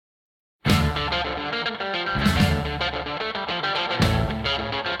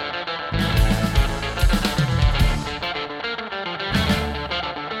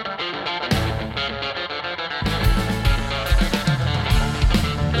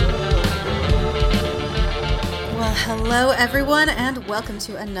Hello, everyone, and welcome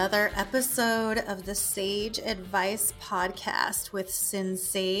to another episode of the Sage Advice Podcast with Sin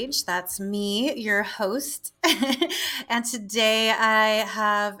Sage. That's me, your host. And today I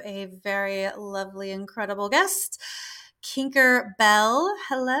have a very lovely, incredible guest, KinkerBelle.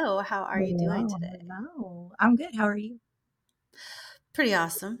 Hello, how are you doing today? Hello. I'm good. How are you? Pretty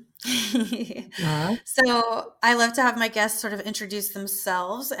awesome. Yeah. So I love to have my guests sort of introduce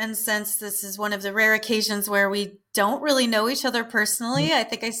themselves. And since this is one of the rare occasions where we don't really know each other personally, I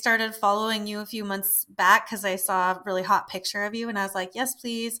think I started following you a few months back because I saw a really hot picture of you and I was like, yes,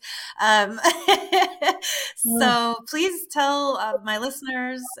 please. So please tell my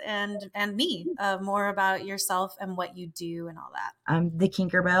listeners and me more about yourself and what you do and all that. I'm the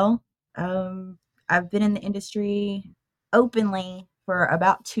KinkerBelle. I've been in the industry openly for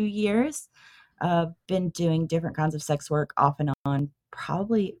about 2 years. Been doing different kinds of sex work off and on,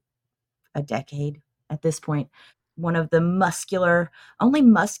 probably a decade at this point. One of the only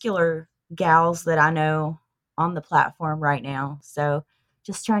muscular gals that I know on the platform right now. So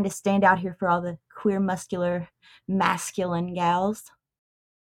just trying to stand out here for all the queer, muscular, masculine gals.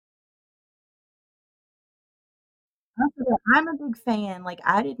 I'm a big fan. Like,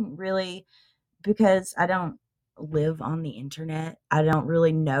 I didn't really, because I don't live on the internet, I don't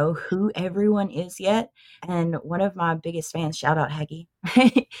really know who everyone is yet. And one of my biggest fans, shout out Heggy,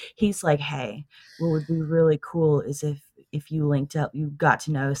 he's like, "Hey, what would be really cool is if you linked up, you got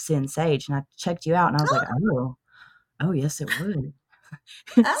to know Sin Sage." And I checked you out, and I was like, "Oh, yes, it would."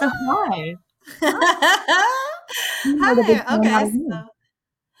 So hi, you made a big Hi. fan out Okay. of me. So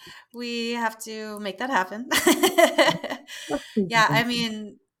we have to make that happen. Let's see if we Yeah. can. I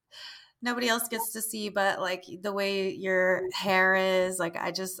mean, nobody else gets to see, but like the way your hair is, like,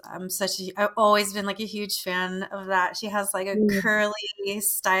 I've always been like a huge fan of that. She has like a curly,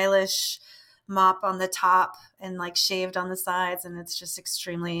 stylish mop on the top and like shaved on the sides, and it's just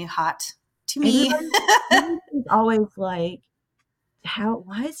extremely hot to me. Everybody's always like, how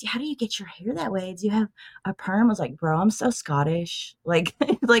do you get your hair that way? Do you have a perm? I was like, bro, I'm so Scottish. Like,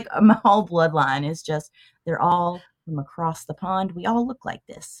 like my whole bloodline is just, they're all from across the pond. We all look like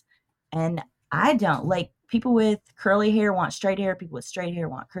this. And I don't like people with curly hair want straight hair. People with straight hair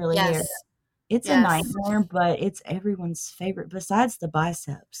want curly hair. Yes. It's a Yes. nightmare, but it's everyone's favorite. Besides the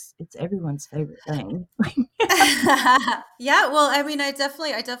biceps, it's everyone's favorite thing. Yeah, well, I mean, I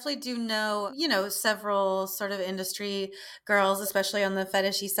definitely do know, several sort of industry girls, especially on the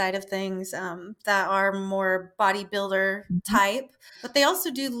fetishy side of things, that are more bodybuilder type, but they also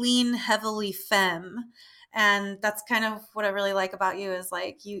do lean heavily femme. And that's kind of what I really like about you is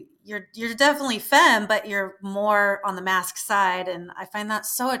like you're definitely femme, but you're more on the mask side. And I find that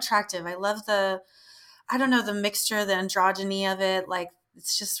so attractive. I love I don't know, the mixture, the androgyny of it. Like,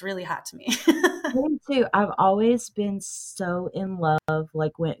 it's just really hot to me. Me too. I've always been so in love,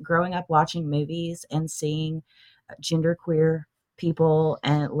 like when growing up watching movies and seeing genderqueer people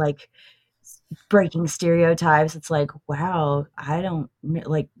and like breaking stereotypes. It's like, wow, I don't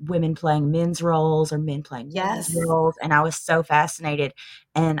like women playing men's roles or men playing women's Yes. roles. And I was so fascinated.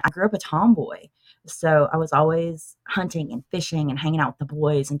 And I grew up a tomboy. So I was always hunting and fishing and hanging out with the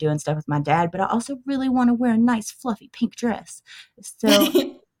boys and doing stuff with my dad. But I also really want to wear a nice, fluffy pink dress. So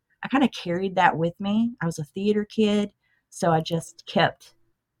I kind of carried that with me. I was a theater kid. So I just kept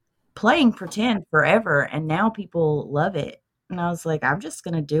playing pretend forever, and now people love it. And I was like, I'm just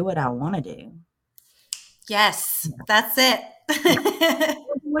gonna do what I want to do. Yes, Yeah. that's it. Yeah.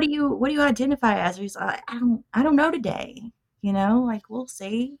 What do you identify as? He's like, I don't know today. Like we'll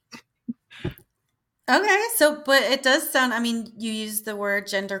see. Okay, so but it does sound, I mean, you use the word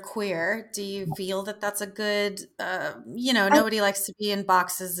gender queer. Do you feel that that's a good, I, nobody likes to be in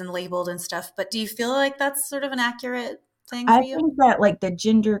boxes and labeled and stuff, but do you feel like that's sort of an accurate thing I for you? think that like the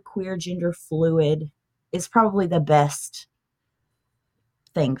gender queer, gender fluid is probably the best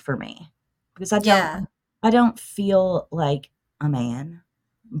thing for me because Yeah. I don't feel like a man,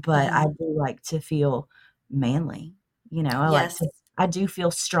 but I Hmm. do like to feel manly. Yes. I do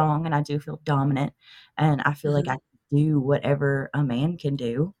feel strong and I do feel dominant and I feel like I Hmm. can do whatever a man can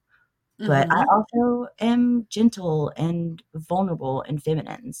do, but I Hmm. also am gentle and vulnerable and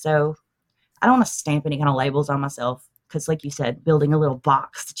feminine. So I don't want to stamp any kind of labels on myself because, like you said, building a little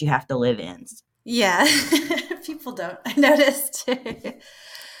box that you have to live in. Yeah. People don't. I noticed.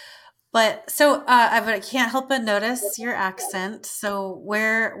 But so but I can't help but notice your accent. So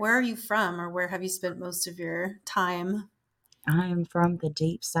where are you from, or where have you spent most of your time? I am from the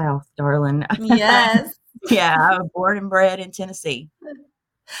deep South, darling. Yes. Yeah, I was born and bred in Tennessee.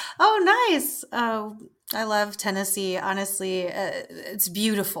 Oh, nice. Oh, I love Tennessee. Honestly, it's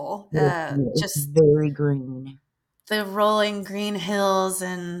beautiful. It is, it's Just very green. the rolling green hills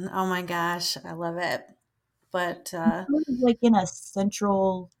and oh my gosh, I love it. But We're, like, in a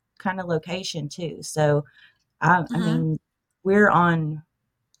central kinda location too, so, I mhm. mean, we're on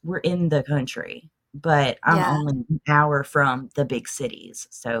we're in the country, but I'm Yeah. only an hour from the big cities,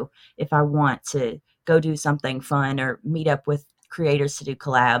 so if I want to go do something fun or meet up with creators to do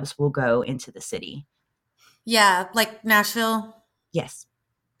collabs, we'll go into the city. Yeah, like Nashville. Yes.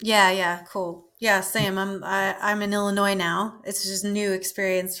 Yeah, yeah, cool. Yeah, same. I'm in Illinois now. It's just a new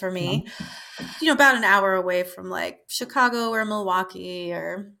experience for me. Yeah. About an hour away from like Chicago or Milwaukee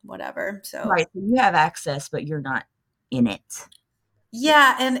or whatever. So, Right, so you have access, but you're not in it.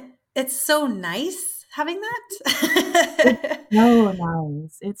 Yeah. yeah, and it's so nice having It's that. so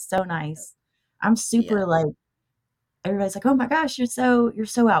nice, it's so nice. I'm Yeah. super, like everybody's like, "Oh my gosh, you're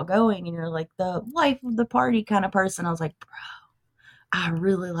so outgoing, and you're, like, the life of the party kinda person." I was like, I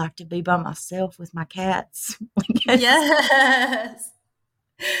really like to be by myself with my cats. Like, it's Yes.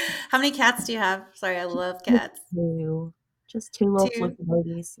 How many cats do you have? Sorry, I just love just cats. 2 just 2 little 2? fluffy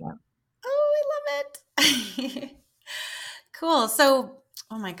babies, yeah. Oh, I love it. Cool. So,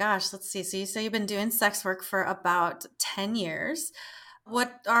 oh my gosh, let's see. So you say you've been doing sex work for about 10 years.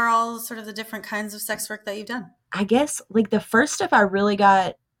 What are all sort of the different kinds of sex work that you've done? I guess, like, the first stuff I really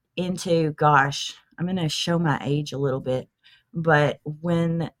got into, gosh, I'm gonna show my age a little bit, but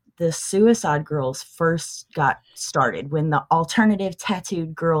when the Suicide Girls first got started, when the alternative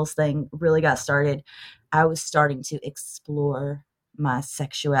tattooed girls thing really got started, I was starting to explore my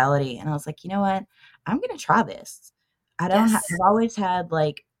sexuality, and I was like, "You know what? I'm gonna try this." I've Yes. always had,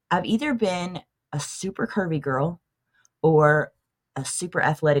 like I've either been a super curvy girl or a super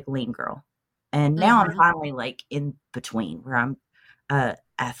athletic lean girl. And now I'm Hmm. finally, like, in between where I'm,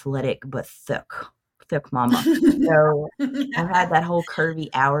 athletic but thick mama. So, I've had that whole curvy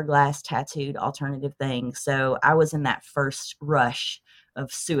hourglass tattooed alternative thing, so I was in that first rush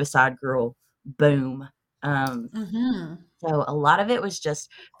of Suicide Girl boom. Hmm. So a lot of it was just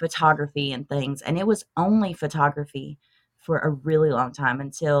photography and things, and it was only photography for a really long time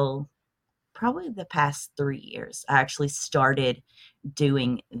until probably the past 3 years. I actually started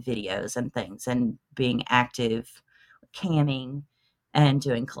doing videos and things and being active, camming, and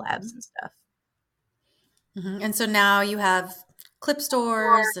doing collabs and stuff. And so now you have clip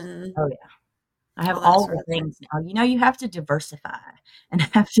stores and Oh, yeah. I have all that all sort the of thing. things now. You have to diversify and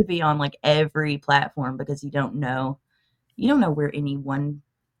have to be on, like, every platform because you don't know where any one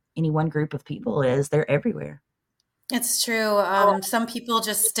group of people is. They're everywhere. It's true. Some people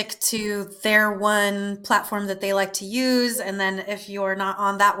just stick to their one platform that they like to use, and then if you're not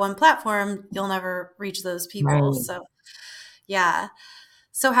on that one platform, you'll never reach those people. Right. So, yeah.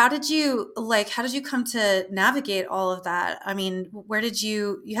 So how did you come to navigate all of that? I mean, where did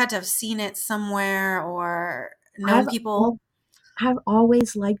you had to have seen it somewhere or known I've people? al I've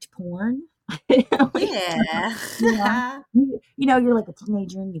always liked porn. Like, yeah. Yeah. You're like a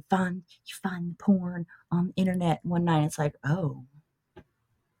teenager and you find porn on the internet one night, it's like, "Oh,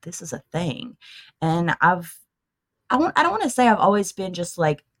 this is a thing." And I don't wanna say I've always been just,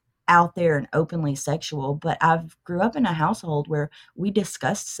 like, out there and openly sexual, but I've grew up in a household where we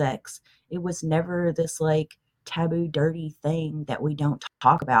discussed sex. It was never this, like, taboo, dirty thing that we don't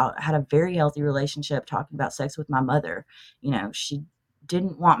talk about. I had a very healthy relationship talking about sex with my mother. She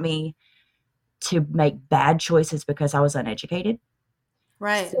didn't want me to make bad choices because I was uneducated.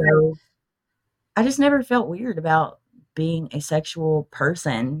 Right. So I just never felt weird about being a sexual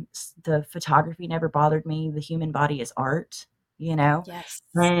person. The photography never bothered me. The human body is art, you know? Yes.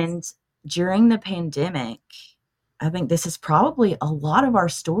 And during the pandemic, I think this is probably a lot of our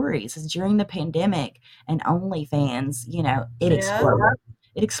stories is during the pandemic and OnlyFans, it Yeah. exploded.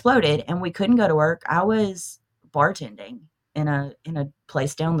 It exploded and we couldn't go to work. I was bartending in a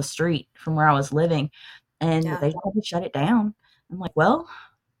place down the street from where I was living and Yeah. they had to shut it down. I'm like, well,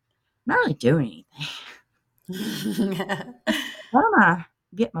 I'm not really doing anything. Why don't I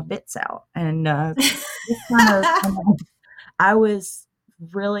get my bits out? And, just kind of I was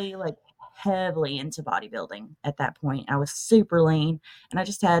really, like, heavily into bodybuilding at that point. I was super lean, and I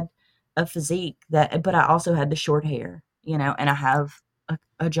just had a physique but I also had the short hair, and I have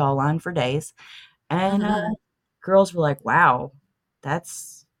a jawline for days. And, Hmm. girls were like, "Wow,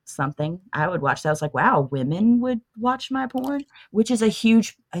 that's something." I would watch that. I was like, "Wow, women would watch my porn?" Which is a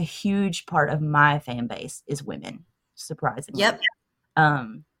huge part of my fan base is women, surprisingly. Yep.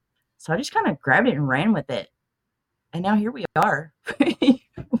 Um, so I just kinda grabbed it and ran with it, and now here we are.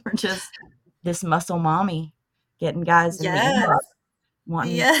 We're just this muscle mommy getting guys in the Yes. inbox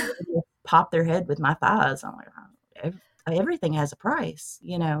wanting Yeah. to pop their head with my thighs. I'm like, "Oh, everything has a price,"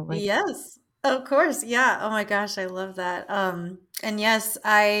 like Yes. Of course, yeah. Oh my gosh, I love that. And yes,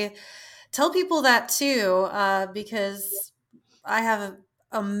 I tell people that too, because I have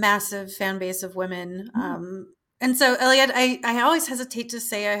a massive fan base of women. Mm, And so Elliot, I always hesitate to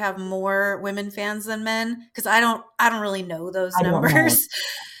say I have more women fans than men because I don't really know those I don't know. numbers.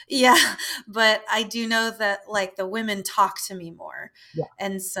 Yeah, but I do know that like the women talk to me more. Yeah,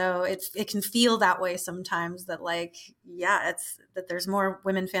 And so it can feel that way sometimes that like yeah, it's that there's more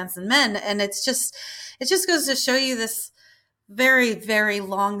women fans than men and it just goes to show you this very, very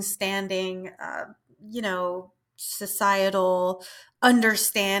long-standing, societal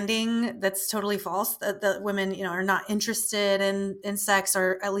understanding that's totally false that women, are not interested in sex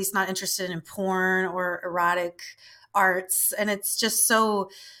or at least not interested in porn or erotic arts. And it's just so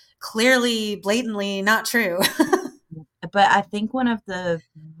clearly, blatantly not true. but I think one of the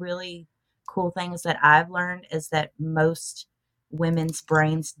really cool things that I've learned is that most women's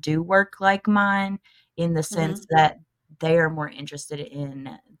brains do work like mine in the sense Hmm. that they are more interested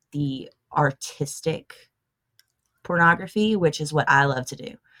in the artistic pornography, which is what I love to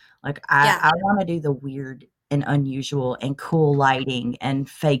do. Like Yeah. I want to do the weird and unusual and cool lighting and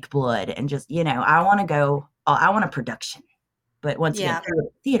fake blood and just, I want to go, I want a production. But once again, Yeah.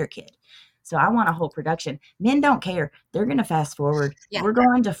 theater kid. So I want a whole production. Men don't care. They're going to fast forward. Yeah. We're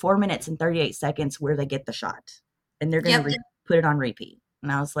going to 4 minutes and 38 seconds where they get the shot and they're going to Yep. put it on repeat.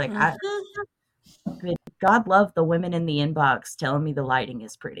 And I was like, Mhm. God love the women in the inbox telling me the lighting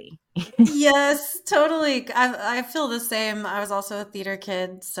is pretty. Yes, totally. I feel the same. I was also a theater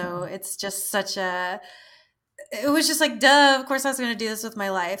kid, so it's just such a it was just like, duh, of course I was going to do this with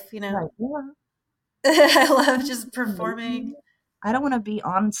my life, you know? Right. Yeah. I love just performing. I don't want to be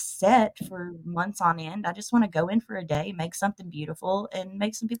on set for months on end. I just want to go in for a day, make something beautiful, and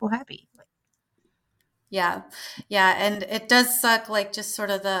make some people happy. Like, Yeah. Yeah. And it does suck, like, just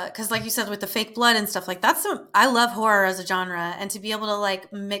sort of because, like you said, with the fake blood and stuff, like, I love horror as a genre. And to be able to, like,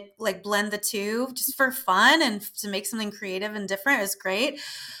 blend the two just for fun and to make something creative and different is great.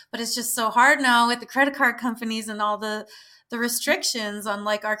 But it's just so hard now with the credit card companies and all the restrictions on,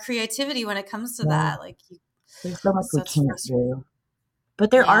 like, our creativity when it comes to yeah, that. Like, there's so much so we it's can't frustrating. do.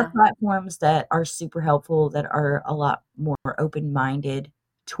 But there are Yeah. platforms that are super helpful that are a lot more open-minded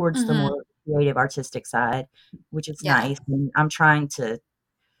towards the Hmm. more creative artistic side, which is Yeah. nice. And I'm trying to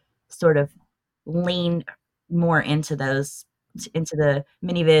sort of lean more into those into the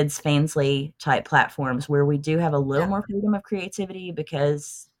minivids, Fansly type platforms where we do have a little Yeah. more freedom of creativity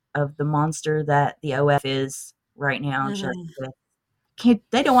because of the monster that the OF is right now. Just Hmm. with, can't,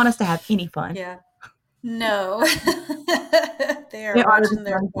 they don't want us to have any fun. Yeah. No. They They are are the watching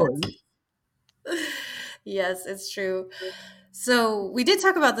their fun butts. police. Yes, it's true. So we did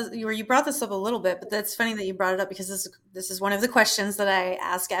talk about this, or you brought this up a little bit, but that's funny that you brought it up because this is one of the questions that I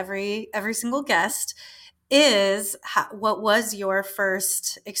ask every single guest is what was your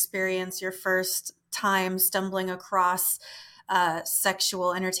first experience, your first time stumbling across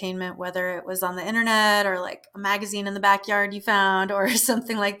sexual entertainment, whether it was on the internet or like a magazine in the backyard you found or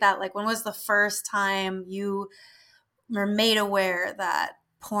something like that. Like when was the first time you were made aware that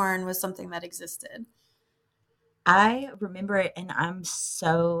porn was something that existed? I remember it, and I'm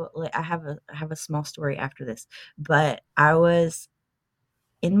so like I have a small story after this, but I was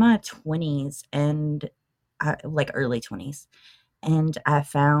in my 20s and like early 20s, and I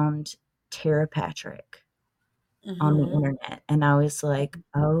found Tara Patrick on the Hmm. internet, and I was like,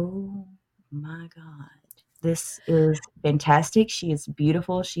 "Oh my god. This is fantastic. She is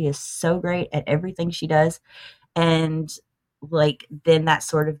beautiful. She is so great at everything she does." And like then that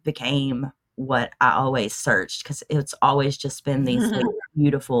sort of became what I always searched because it's always just been these like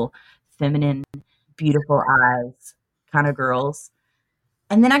beautiful, feminine, beautiful eyes kind of girls.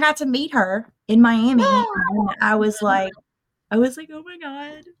 And then I got to meet her in Miami, and I was like, "Oh my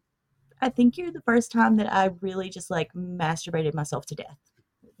god. I think you're the first time that I really just like masturbated myself to death.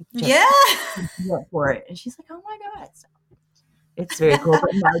 Just Yeah. went for it." And she's like, "Oh my god." So it's very cool.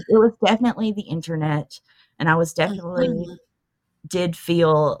 But no, it was definitely the internet. And I was definitely Mhm. did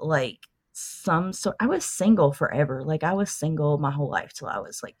feel like some sort I was single forever. Like I was single my whole life till I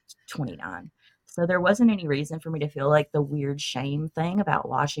was like 29. So there wasn't any reason for me to feel like the weird shame thing about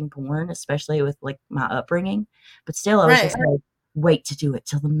watching porn, especially with like my upbringing. But still I was just Right. like, wait to do it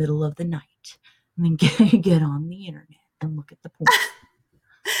till the middle of the night and then get on the internet and look at the porn.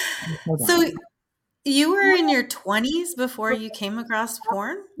 I'm so So dumb. you were in your 20s before you came across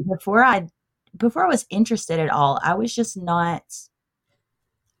porn? Before I before I was interested at all, I was just not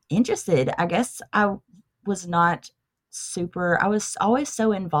interested. I guess I was not super I was always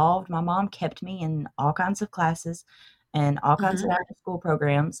so involved. My mom kept me in all kinds of classes and all kinds of Mhm. after school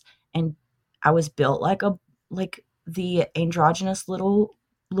programs, and I was built like the androgynous little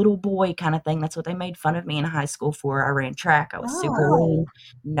boy kind of thing. That's what they made fun of me in high school for. I ran track. I was super Oh, lean.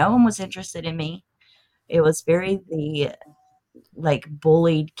 No one was interested in me. It was very the like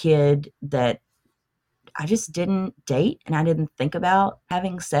bullied kid that I just didn't date and I didn't think about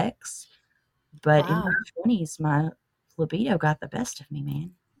having sex. But in my wow. 20s, my libido got the best of me,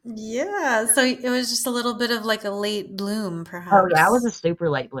 man. Yeah. So it was just a little bit of like a late bloom, Oh yeah, I was perhaps. a super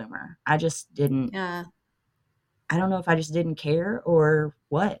late bloomer. I just didn't Yeah. I don't know if I just didn't care or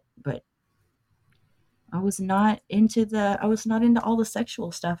what, but I was not into all the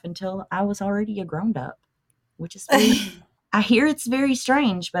sexual stuff until I was already a grown up, which is very I hear it's very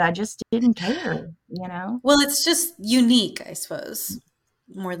strange, but I just didn't care, you know? Well, it's just unique, I suppose,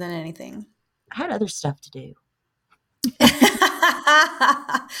 more than anything. I had other stuff to do.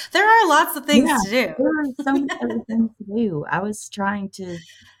 There are lots of Yeah, things to do. there were so many other things to do. I was trying to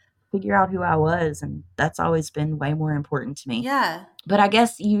figure out who I was, and that's always been way more important to me. Yeah. But I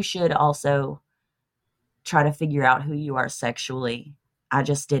guess you should also try to figure out who you are sexually. I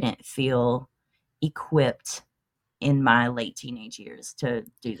just didn't feel equipped in my late teenage years to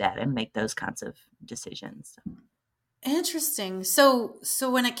do that and make those kinds of decisions. Interesting. So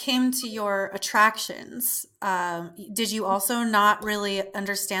when it came to your attractions, did you also not really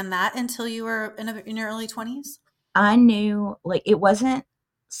understand that until you were in your early 20s? I knew like it wasn't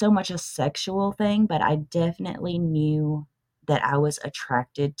so much a sexual thing, but I definitely knew that I was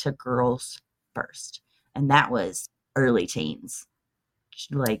attracted to girls first. And that was early teens.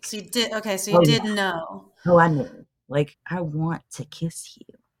 Like, So you did, okay, so you oh did yeah. know. Oh, I knew. Like, I want to kiss you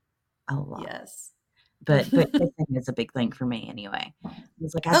a lot. Yes. But kissing is a big thing for me anyway.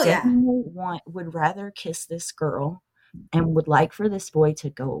 It's like I Oh yeah. definitely would rather kiss this girl and would like for this boy to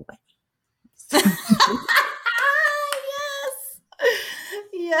go away.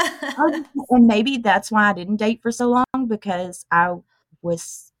 Yes. And maybe that's why I didn't date for so long because I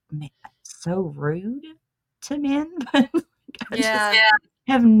was so rude to men. But like, I just Yeah.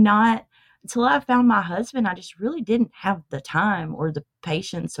 have not until I found my husband. I just really didn't have the time or the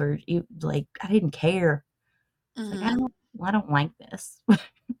patience or like I didn't care. It's like Hmm. I don't like this.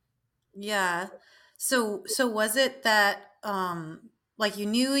 Yeah. So was it that like you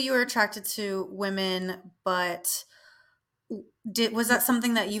knew you were attracted to women, but did was that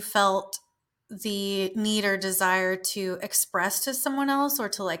something that you felt the need or desire to express to someone else or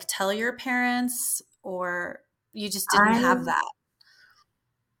to like tell your parents, or you just didn't I have that?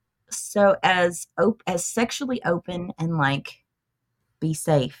 so as sexually open and like be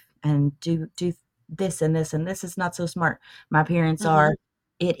safe and do this and this and this is not so smart. My parents Hmm. are.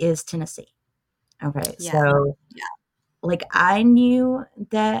 It is Tennessee. Okay, Yeah. so Yeah. like I knew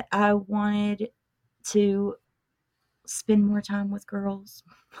that I wanted to spend more time with girls,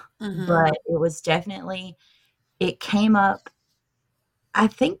 Hmm. but it was definitely it came up. I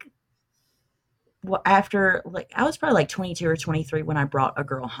think after like I was probably like 22 or 23 when I brought a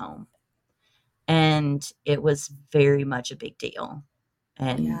girl home, and it was very much a big deal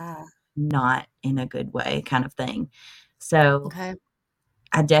and Yeah. not in a good way kind of thing. So Okay.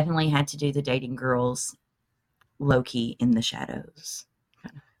 I definitely had to do the dating girls low key in the shadows,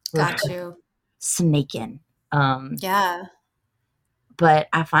 kind of Got you. sneaking. Um, Yeah. but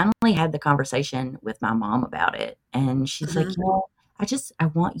I finally had the conversation with my mom about it, and she's like, Hmm. "You know, I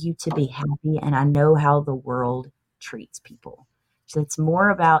want you to be happy, and I know how the world treats people. So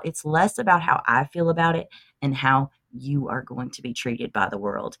it's less about how I feel about it and how you are going to be treated by the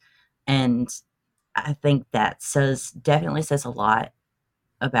world." And I think that definitely says a lot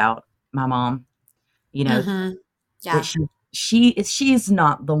about my mom, you know, Hmm. that Yeah. she's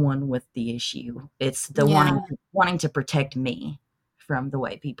not the one with the issue. It's the Yeah. wanting to protect me from the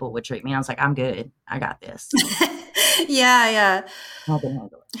way people would treat me. I was like, "I'm good. I got this. Yeah, yeah. I can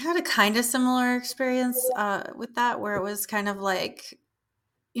handle I had a kind of similar experience with that, where it was kind of like,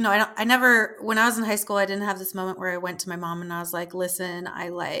 I never, when I was in high school, I didn't have this moment where I went to my mom and I was like, listen, I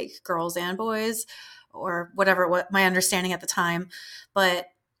like girls and boys, or whatever, what my understanding at the time. But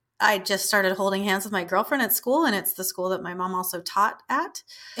I just started holding hands with my girlfriend at school, and it's the school that my mom also taught at.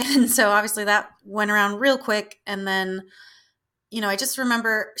 And so obviously that went around real quick. And then I just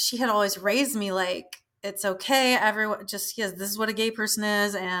remember she had always raised me like, it's okay. Everyone just, yes, this is what a gay person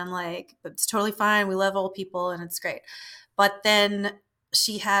is. And like, it's totally fine. We love all people and it's great. But then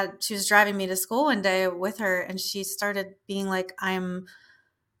she was driving me to school one day with her, and she started being like, I'm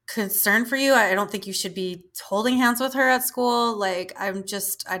concerned for you. I don't think you should be holding hands with her at school. Like, I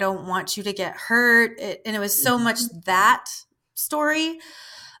don't want you to get hurt. And it was so much it. that story.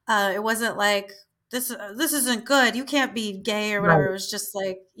 It wasn't like, this isn't good. You can't be gay or whatever. Right. It was just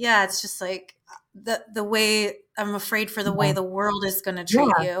like, yeah, it's just like the way I'm afraid for the way Yeah. the world is going to treat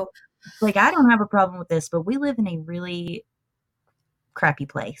Yeah. you. Like, I don't have a problem with this, but we live in a really crappy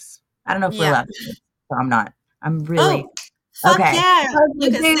place. I don't know if we're Yeah. allowed to say this, so I'm not. I'm really Oh, fuck okay. yeah. I was You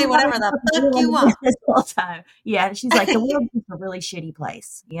like, can say dude, I whatever was the fucking fuck doing you want. this whole time. Yeah, she's like, the world's just a really shitty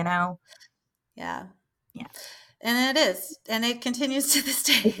place, you know? Yeah. Yeah. And it is. And it continues to this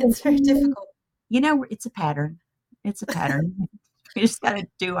day. It It's very continues. difficult. You know, it's a pattern. It's a pattern. We just gotta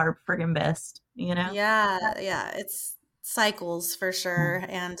do our friggin' best, you know? Yeah, yeah, it's cycles for Yeah. sure,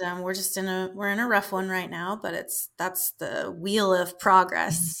 and we're in a rough one right now, but it's that's the wheel of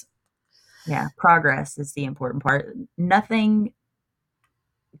progress. Yeah, progress is the important part. Nothing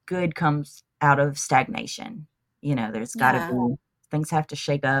good comes out of stagnation. You know, there's got to Yeah, be things have to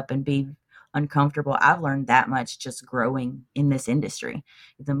shake up and be uncomfortable. I've learned that much just growing in this industry.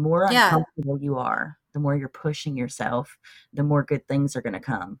 The more yeah, uncomfortable you are, the more you're pushing yourself, the more good things are going to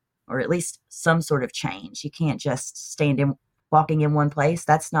come, or at least some sort of change. You can't just walking in one place.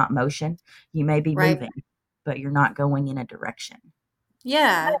 That's not motion. You may be right. moving, but you're not going in a direction.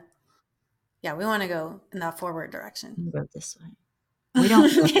 Yeah, yeah, we want to go in that forward direction. You go this way. We don't.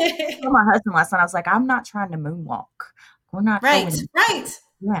 I told my husband last night, I was like, I'm not trying to moonwalk. We're not Right, going. right.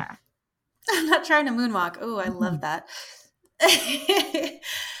 Yeah. I'm not trying to moonwalk. Oh, I love Mhm. that.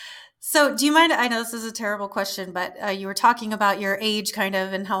 So, do you mind? I know this is a terrible question, but you were talking about your age kind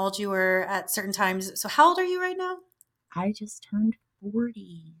of and how old you were at certain times. So, how old are you right now? I just turned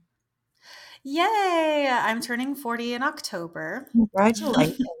 40. Yay! I'm turning 40 in October.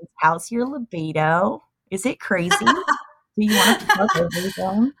 Congratulations. How's your libido? Is it crazy? Do you want to plug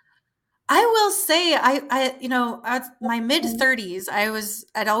everything? I will say, you know, at my mid 30s,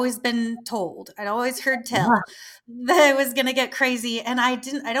 I'd always been told, I'd always heard Yeah. tell that it was going to get crazy. And I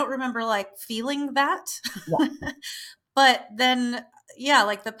don't remember like feeling that. Yeah. But then, yeah,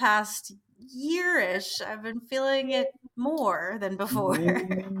 like the past year-ish, I've been feeling it more than before.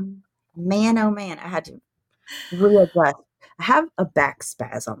 Man, man, oh man, I had to readjust. I have a back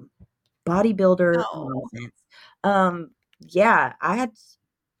spasm. Bodybuilder Oh, nonsense. Yeah,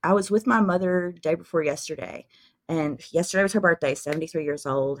 I was with my mother day before yesterday, and yesterday was her birthday, 73 years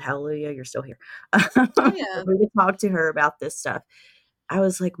old. Hallelujah, you're still here. oh For yeah. me to talk to her about this stuff. I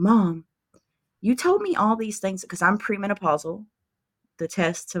was like, Mom, you told me all these things because I'm premenopausal. The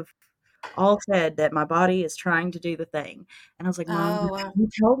tests have all said that my body is trying to do the thing. And I was like, Mom, Oh, wow. you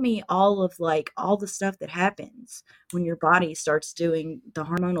told me all of like all the stuff that happens when your body starts doing the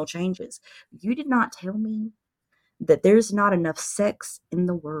hormonal changes. You did not tell me that there's not enough sex in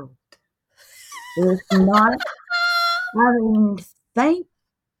the world. There's not, I mean, thank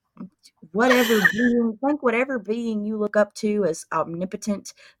thank whatever being you look up to as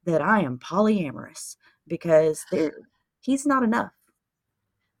omnipotent that I am polyamorous because he's not enough.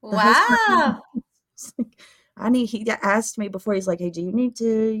 The husband Wow. I need he asked me before, he's like, "Hey, do you need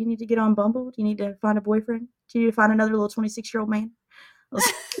to get on Bumble? Do you need to find a boyfriend? Do you need to find another little 26-year-old man?" I was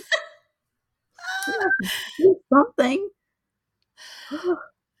like, "Yeah, do something."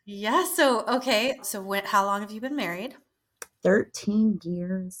 Yeah. So, okay. So, how long have you been married? 13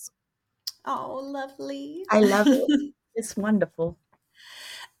 years. Oh, lovely. I love it. It's wonderful.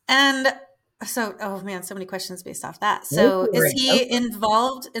 And so, oh man, so many questions based off that. Go So, for is it. Go he for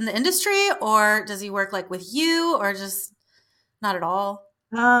involved in the industry or does he work like with you or just not at all?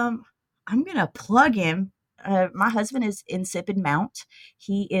 it. I'm gonna plug him. My husband is Insipid Mount.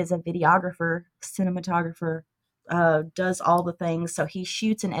 He is a videographer, cinematographer, does all the things. So he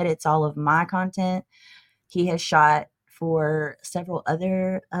shoots and edits all of my content. He has shot for several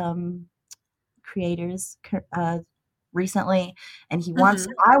other creators recently, and Hmm.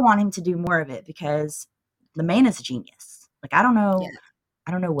 I want him to do more of it because the man is a genius. Like Yeah.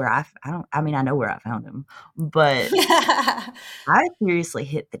 I don't know where I don't, I mean, I know where I found him, but Yeah. I seriously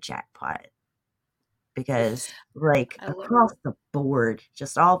hit the jackpot because like I love across the board,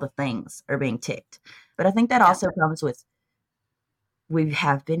 just all the things are being ticked. But I think that Yeah. also comes with we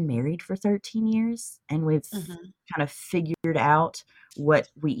have been married for 13 years and we've Hmm. kind of figured out what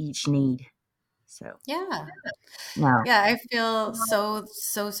we each need. So, Yeah. no. Yeah. I feel so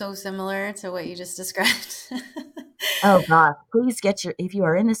similar to what you just described. Oh gosh, please get if you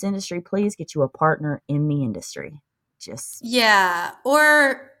are in this industry, please get you a partner in the industry. Just, Yeah.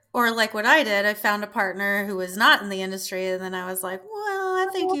 Or like what I did, I found a partner who was not in the industry and then I was like, "Well, I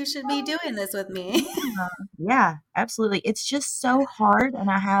think you should be doing this with me." yeah, yeah, absolutely. It's just so hard. And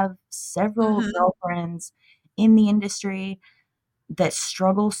I have several Hmm. girlfriends in the industry that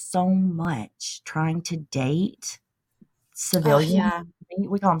struggle so much trying to date Oh, civilians. yeah.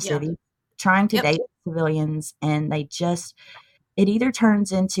 We call them Yeah. civvies. trying to Yep. date civilians, and they just it either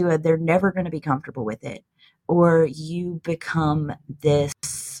turns into a they're never going to be comfortable with it, or you become this,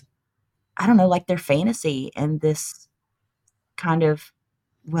 I don't know, like their fantasy, and this kind of,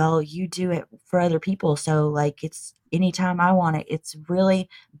 well, you do it for other people, so like it's anytime I want it. It's really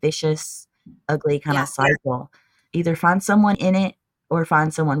vicious, ugly kind Yeah. of cycle. Either find someone in it or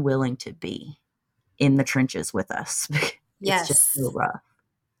find someone willing to be in the trenches with us. It's just so Yes. rough.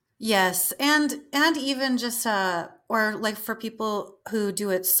 Yes, and even just or like for people who do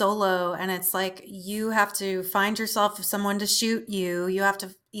it solo and it's like you have to find yourself someone to shoot you. You have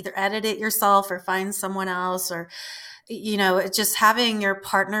to either edit it yourself or find someone else or it's just having your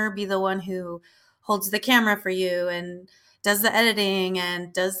partner be the one who holds the camera for you and does the editing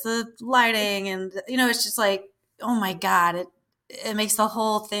and does the lighting and it's just like, oh my God, it makes the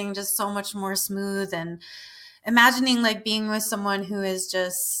whole thing just so much more smooth and imagining like being with someone who is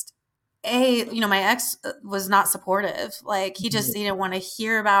just my ex was not supportive. Like he didn't want to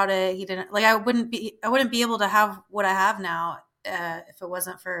hear about it. He didn't like I wouldn't be able to have what I have now if it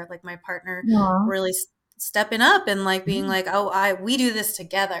wasn't for like my partner Aw. really stepping up and like being like, oh, I we do this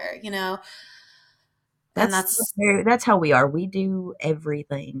together. And that's That's how we are. We do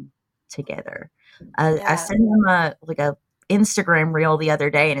everything together. I yeah. sent them a Instagram reel the other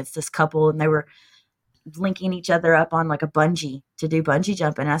day, and it's this couple, and they were linking each other up on like a bungee to do bungee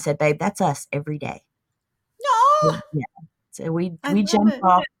jumping. And I said, "Babe, that's us every day." No, Yeah. So we I we love jump it.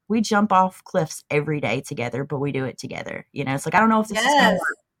 off we jump off cliffs every day together, but we do it together. It's like I don't know if this is gonna Yes.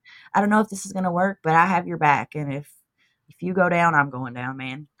 work. I don't know if this is gonna work, but I have your back, and if you go down, I'm going down,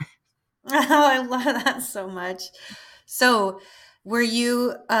 man. Oh, I love that so much. So, were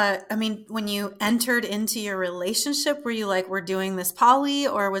you, I mean, when you entered into your relationship, were you like, we're doing this poly,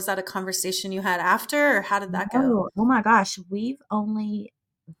 or was that a conversation you had after, or how did that go? No, oh my gosh, we've only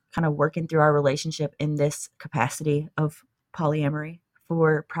kind of working through our relationship in this capacity of polyamory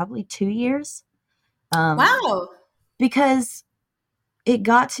for probably 2 years. Um, Wow. because it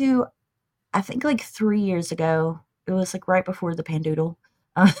got to, I think like 3 years ago, it was like right before the pandoodle.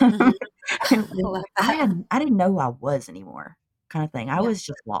 Hmm. I I love that. I didn't know who I was anymore, kind of thing. I Yeah. was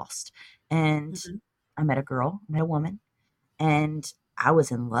just lost. And Hmm. I met a girl, I met a woman, and I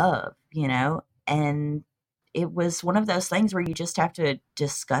was in love. And it was one of those things where you just have to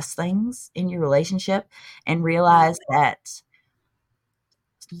discuss things in your relationship and Yeah. realize that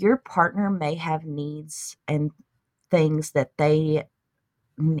your partner may have needs and things that they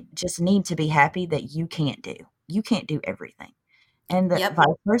just need to be happy that you can't do. You can't do everything. And the Yep.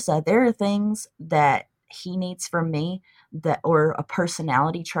 vice versa. There are things that he needs from me that or a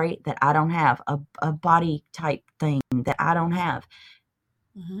personality trait that I don't have, a body type thing that I don't have.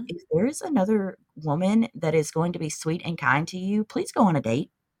 Hmm. If there's another woman that is going to be sweet and kind to you, please go on a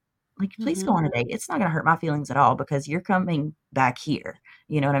date. Like, please go Hmm. on a date. It's not gonna hurt my feelings at all because you're coming back here.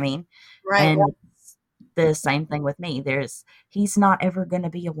 You know what I mean? Right. And it's the same thing with me. He's not ever gonna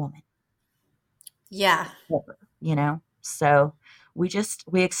be a woman, Yeah. ever. So we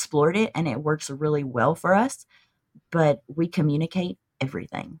explored it and it works really well for us, but we communicate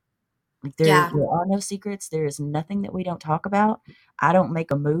everything. Like Yeah. there are no secrets. There is nothing that we don't talk about. I don't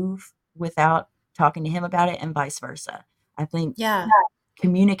make a move without talking to him about it and vice versa. I think Yeah.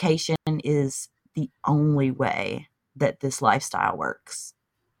 communication is the only way that this lifestyle works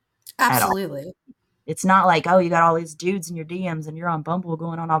at all. Absolutely. It's not like, oh, you got all these dudes in your DMs and you're on Bumble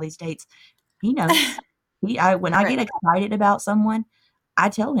going on all these dates. He knows. When I Right. get excited about someone, I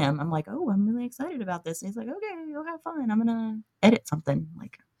tell him, I'm like, oh, I'm really excited about this. And he's like, okay, you'll have fun. I'm gonna edit something.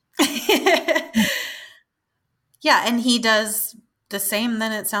 Like, Yeah, and he does the same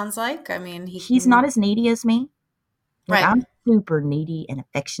then it sounds like. I mean, he's not as needy as me. Like, right. I'm super needy and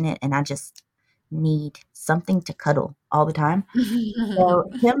affectionate, and I just need something to cuddle all the time. So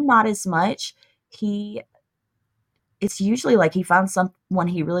him, not as much. He It's usually like he finds someone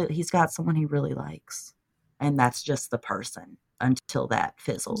he's got someone he really likes, and that's just the person until that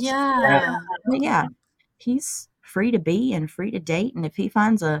fizzles. Yeah. But yeah, he's free to be and free to date, and if he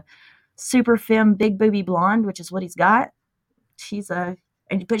finds a super femme, big booby blonde, which is what he's got,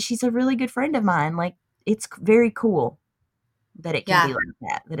 but she's a really good friend of mine. Like, it's very cool that it can be Yeah. like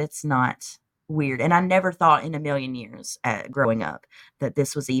that, that it's not weird. And I never thought in a million years, growing up, that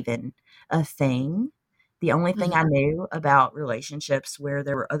this was even a thing. The only thing I Mhm. knew about relationships where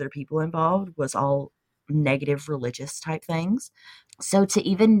there were other people involved was all negative religious type things. So to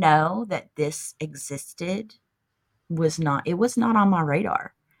even know that this existed was not on my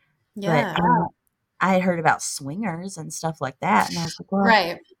radar. But Yeah. I had heard about swingers and stuff like that, and I was like, well,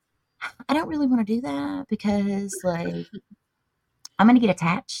 Right. I don't really want to do that because, like, I'm gonna get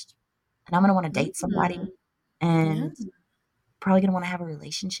attached. and I'm gonna wanna date somebody Mm. Yeah. and probably gonna wanna have a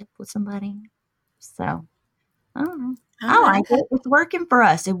relationship with somebody. So, I don't know. I Okay. like it. It's working for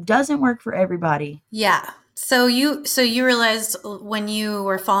us. It doesn't work for everybody. Yeah. So you realized when you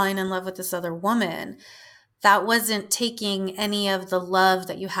were falling in love with this other woman, that wasn't taking any of the love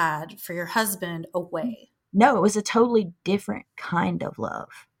that you had for your husband away. No, it was a totally different kind of love.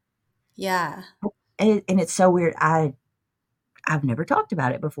 Yeah. And it's so weird. I've never talked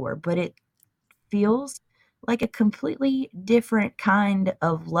about it before, but it feels like a completely different kind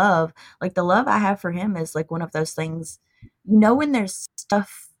of love. Like the love I have for him is like one of those things, when there's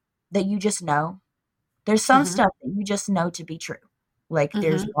stuff that you just know, there's some Mhm. stuff that you just know to be true. Like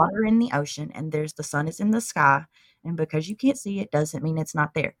there's Mhm. water in the ocean and there's the sun is in the sky. And because you can't see it doesn't mean it's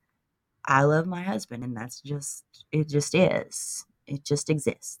not there. I love my husband and it just is. It just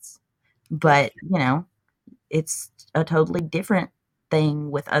exists. Yeah. But, it's a totally different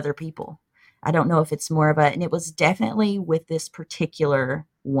thing with other people. I don't know if it's more of a, and it was definitely with this particular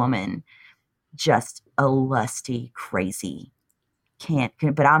woman, just a lusty, crazy,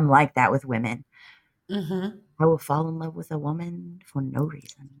 but I'm like that with women. Mhm. I will fall in love with a woman for no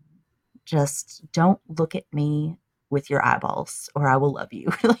reason. Just don't look at me with your eyeballs or I will love you.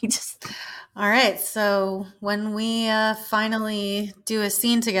 Like just All right. So when we finally do a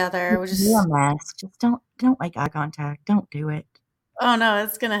scene together, we wear a just mask. Just don't make eye contact. Don't do it. oh no,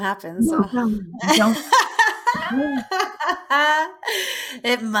 it's gonna happen. No, So no, don't. No.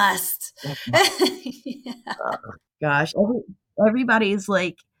 it must. Yeah. Oh gosh, everybody's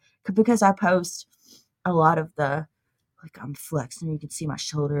like, because I post a lot of the like I'm flexing, you can see my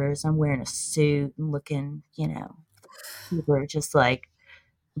shoulders. I'm wearing a suit and looking, super just like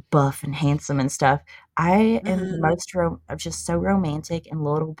buff and handsome and stuff. I am the Mhm. most I'm just so romantic and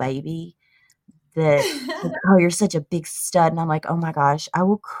little baby that like, oh, you're such a big stud, and I'm like, oh my gosh, I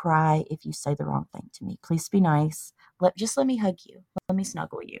will cry if you say the wrong thing to me. Please be nice. Let me hug you. Let me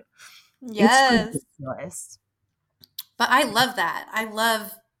snuggle you. It's Yes. ridiculous. But I love that. I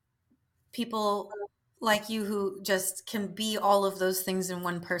love people like you who just can be all of those things in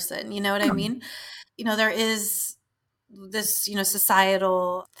one person. You know what I mean? There is this,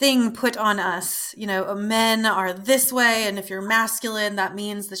 societal thing put on us. Men are this way, and if you're masculine, that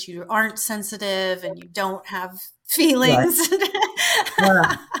means that you aren't sensitive and you don't have Yeah. feelings.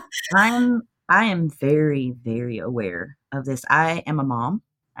 Yeah. I am very, very aware of this. I am a mom.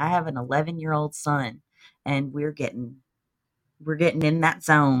 I have an 11-year-old son, and we're getting in that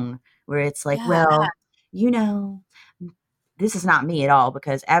zone where it's like, Yeah, well, you know, this is not me at all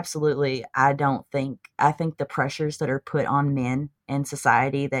because absolutely I think the pressures that are put on men in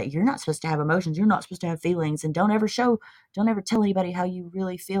society that you're not supposed to have emotions, you're not supposed to have feelings, and don't ever tell anybody how you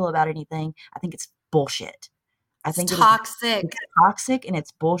really feel about anything. I think it's bullshit. I it's think it's toxic. toxic and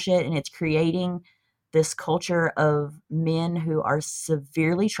it's bullshit and it's creating this culture of men who are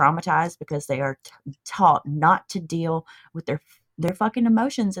severely traumatized because they are taught not to deal with their fucking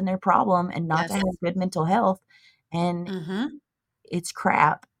emotions and their problem and not to Yes. have good mental health, and Hmm. it's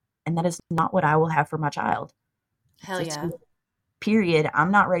crap, and that is not what I will have for my child. Hell Just yeah. period.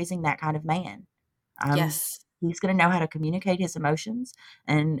 I'm not raising that kind of man. I'm Yes. He's going to know how to communicate his emotions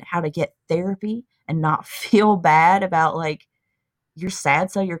and how to get therapy and not feel bad about like you're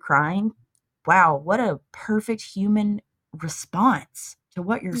sad so you're crying. Wow, what a perfect human response to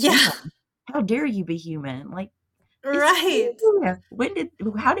what you're Yeah. feeling. How dare you be human? Like it's Right.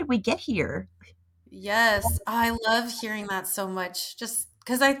 how did we get here? Yes, I love hearing that so much, just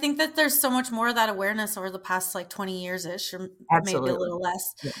because I think that there's so much more of that awareness over the past, like, 20 years-ish, or maybe a Absolutely. little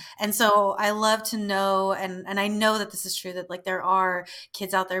less, Yeah. and so I love to know, and I know that this is true, that, like, there are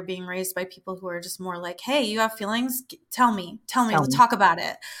kids out there being raised by people who are just more like, "Hey, you have feelings? G tell me, Tell let's me. talk about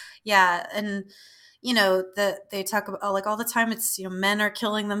it." Yeah, and, that they talk about, like, all the time, it's, men are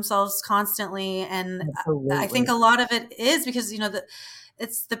killing themselves constantly, and I think Absolutely. a lot of it is because,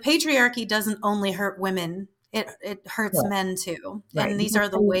 it's the patriarchy doesn't only hurt women, it hurts Correct. men too, Right. and these Because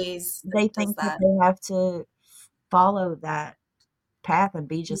are the ways that they it does think that that. they have to follow that path and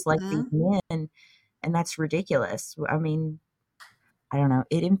be just like these Mhm. men, and that's ridiculous. I mean, I don't know,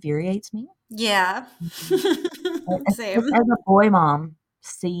 it infuriates me. Yeah. Mhm. And just Same. as a boy mom,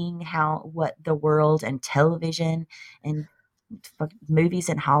 seeing how what the world and television and movies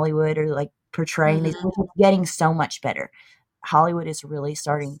in Hollywood are, like, portraying these, Mhm. which is getting so much better. Hollywood is really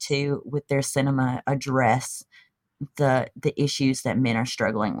starting to, with their cinema, address the issues that men are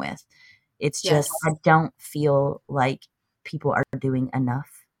struggling with. It's just Yes. I don't feel like people are doing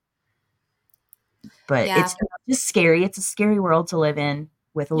enough, but Yeah. it's just scary. It's a scary world to live in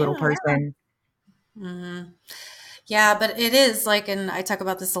with a little Yeah. person. Mhm. Yeah, but it is like, and I talk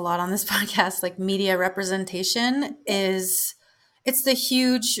about this a lot on this podcast, like media representation is, it's the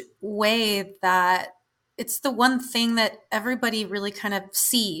huge way that it's the one thing that everybody really kind of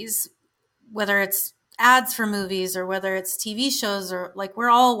sees, whether it's ads for movies or whether it's TV shows, or like we're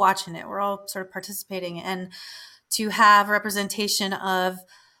all watching it, we're all sort of participating. And to have representation of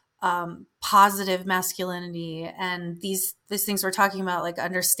positive masculinity and these things we're talking about, like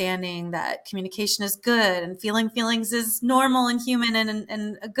understanding that communication is good and feeling feelings is normal and human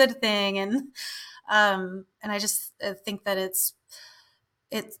and a good thing. And I just think that it's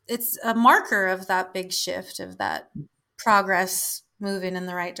a marker of that big shift, of that progress moving in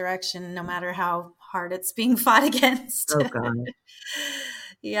the right direction, no matter how hard it's being fought against. Oh God.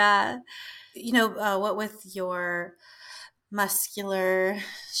 Yeah. What with your muscular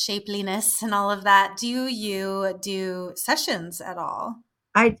shapeliness and all of that, do you do sessions at all?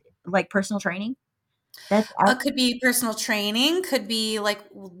 I like personal training. That's I Could be personal training, could be like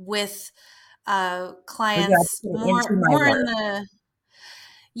with or do I clients put it into my more in work? the,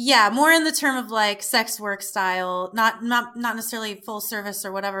 yeah, more in the term of like sex work style, not necessarily full service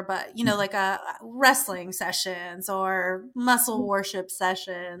or whatever, but like a wrestling sessions or muscle worship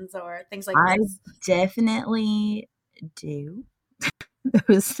sessions or things like I this. definitely do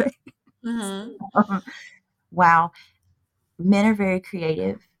those things. Hmm. Um, wow. Men are very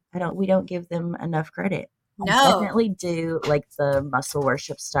creative. We don't give them enough credit. I No. definitely do like the muscle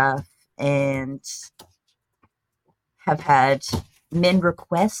worship stuff and have had men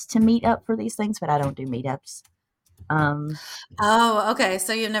request to meet up for these things, but I don't do meetups. Um, Oh, okay.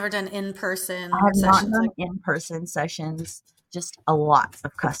 So you've never done I in-person have not sessions done like. in-person sessions, just a lot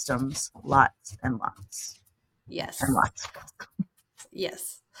of customs, lots and lots and Yes. lots.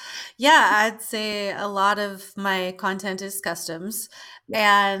 Yes. Yeah, I'd say a lot of my content is customs.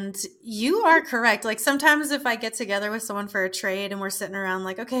 Yeah. And you are correct. Like sometimes if I get together with someone for a trade and we're sitting around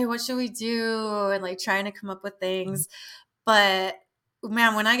like, okay, what should we do? And like trying to come up with things. But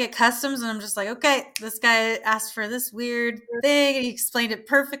man, when I get customs and I'm just like, okay, this guy asked for this weird thing and he explained it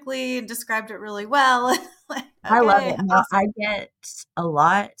perfectly and described it really well. Like, I love okay, it. Now I awesome. get a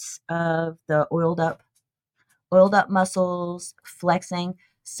lot of the oiled up muscles, flexing.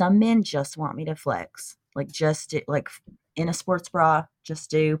 Some men just want me to flex, like just like in a sports bra, just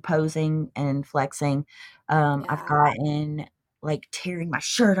do posing and flexing. I've Yeah. gotten like tearing my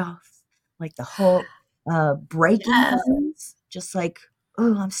shirt off, like the whole breaking Yes. things, just like,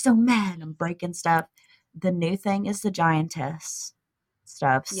 oh, I'm so mad, I'm breaking stuff. The new thing is the giantess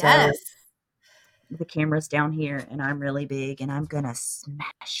stuff. So Yes. the camera's down here and I'm really big and I'm gonna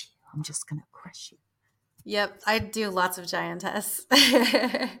smash you. I'm just gonna crush you. Yep. I do lots of giantess.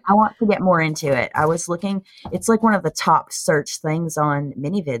 I want to get more into it. I was looking, it's like one of the top search things on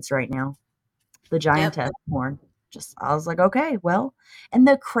minivids right now, the Yep. giantess porn. Just, I was like, okay, well, and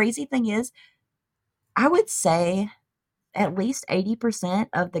the crazy thing is, I would say at least 80%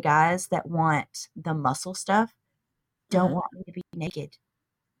 of the guys that want the muscle stuff don't Mhm. want me to be naked.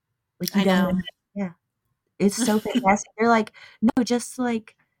 Like, you I don't know. want, yeah, it's so fantastic. They're like, no, just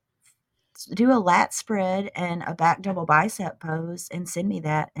like do a lat spread and a back double bicep pose and send me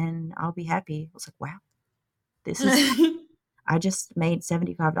that and I'll be happy. I was like, wow, this is I just made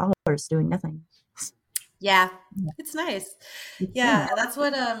 $75 doing nothing. Yeah. Yeah, It's nice. it's so nice. Yeah, that's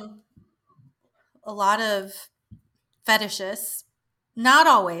what a lot of fetishists, not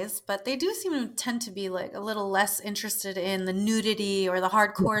always, but they do seem to tend to be like a little less interested in the nudity or the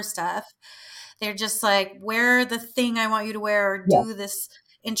Yeah, hardcore stuff. They're just like, wear the thing I want you to wear or yeah. do this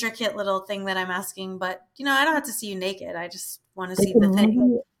intricate little thing that I'm asking, but I don't have to see you naked. I just want to The see the thing.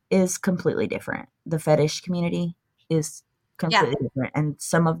 community is completely different. The fetish community is Yeah, completely different, and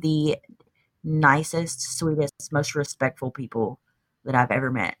some of the nicest, sweetest, most respectful people that I've ever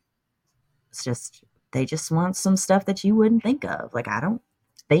met. It's just they just want some stuff that you wouldn't think of. Like I don't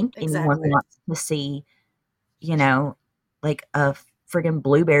think anyone exactly. wants to see, you know, like a friggin'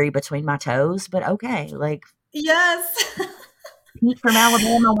 blueberry between my toes, but okay, like Yes. Pete from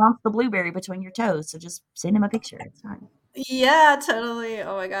Alabama wants the blueberry between your toes, so just send him a picture. It's fine. Yeah, totally.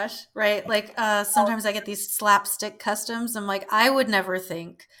 Oh my gosh. Right. Like sometimes I get these slapstick customs. I'm like, I would never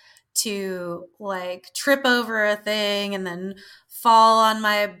think to like trip over a thing and then fall on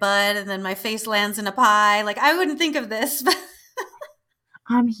my butt and then my face lands in a pie. Like I wouldn't think of this.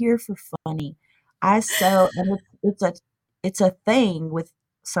 I'm here for funny. I so and it's a thing with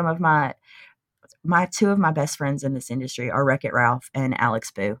some of my two of my best friends in this industry are Wreck-It Ralph and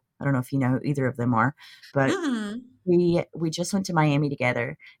Alex Boo. I don't know if you know who either of them are, but Mm-mm. we just went to Miami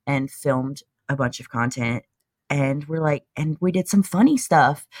together and filmed a bunch of content. and we're like, and we did some funny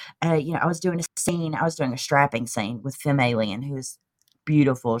stuff. I was doing I was doing a strapping scene with Fem Alien, who's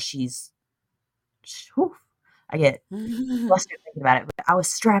beautiful. Whew, I get flustered thinking about it, but I was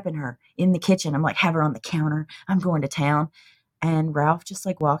strapping her in the kitchen. I'm like, have her on the counter. I'm going to town. And Ralph just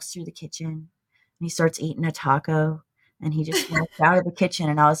like walks through the kitchen and he starts eating a taco and he just walks out of the kitchen.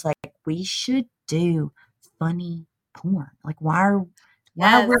 And I was like, we should do funny porn. Like, why are we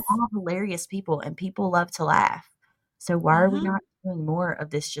Yes. all hilarious people and people love to laugh? So why are we Hmm. not doing more of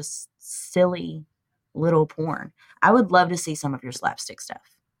this just silly little porn? I would love to see some of your slapstick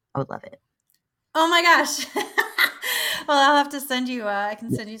stuff. I would love it. Oh my gosh. Well, I'll have to send you, I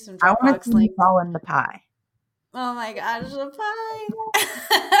can Yeah. send you some I want to Dropbox see you links. fall in the pie. Oh my gosh, a pie.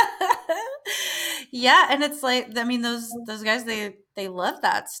 Yeah, and it's like, I mean, those guys, they love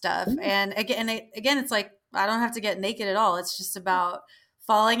that stuff. And again, it's like I don't have to get naked at all. It's just about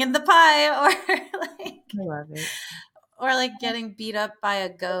falling in the pie I love it. or like getting beat up by a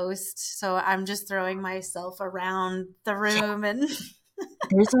ghost. So I'm just throwing myself around the room and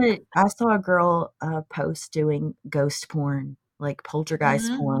I saw a girl post doing ghost porn, like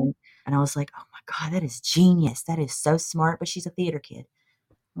poltergeist Mhm. porn, and I was like, oh my God, that is genius. That is so smart. But she's a theater kid.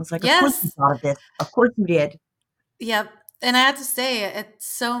 I was like, of course you Yes. thought of this. Of course you did. Yep. And I have to say, it's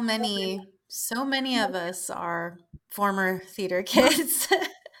so many of us are former theater kids.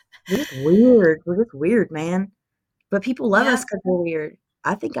 We're just weird. We're just weird, man. But people love us Yep. because we're weird.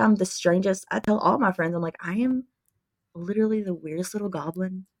 I think I'm the strangest. I tell all my friends, I'm like, I am literally the weirdest little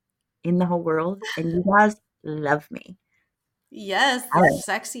goblin in the whole world, and you guys love me. Yes, I, the I'm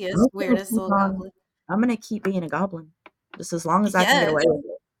sexiest, just gonna weirdest keep little on. goblin. I'm gonna keep being a goblin, just as long as I can get away Yes. with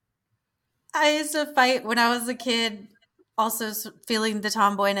it. I used to fight when I was a kid, also feeling the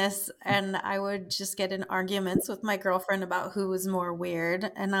tomboyness, and I would just get in arguments with my girlfriend about who was more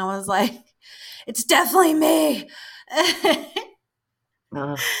weird. And I was like, it's definitely me. I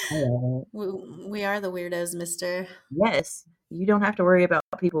love it. We are the weirdos, mister. Yes, you don't have to worry about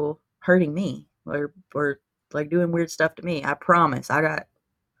people hurting me or like doing weird stuff to me. I promise. I got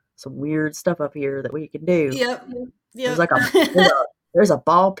some weird stuff up here that we can do. Yep. There's Yep. like there's a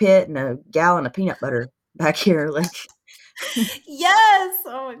ball pit and a gallon of peanut butter back here. Like, Yes.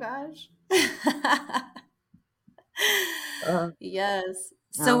 Oh my gosh. Yes.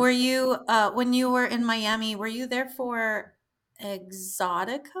 So no, were you when you were in Miami, were you there for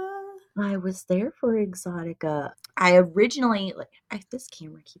Exotica? I was there for Exotica. I originally this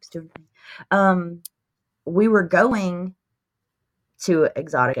camera keeps doing things. We were going to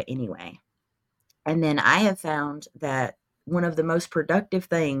Exotica anyway. And then I have found that one of the most productive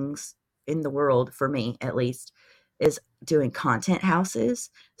things in the world, for me at least, is doing content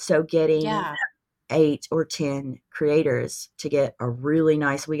houses. So getting Yeah. 8 or 10 creators to get a really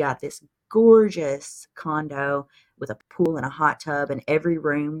nice, we got this gorgeous condo with a pool and a hot tub, and every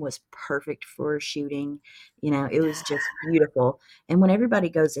room was perfect for shooting. It was just beautiful. And when everybody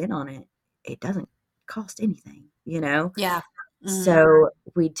goes in on it, it doesn't cost anything. Yeah. Mhm. So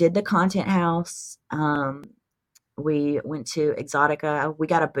we did the content house. We went to Exotica. We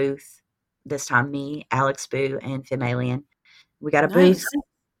got a booth this time, me, Alex Boo, and Fem Alien. We got a booth Nice.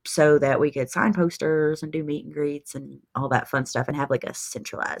 so that we could sign posters and do meet and greets and all that fun stuff and have like a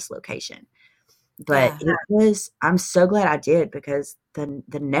centralized location. But Yeah. I'm so glad I did because the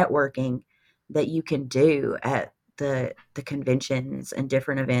networking that you can do at the conventions and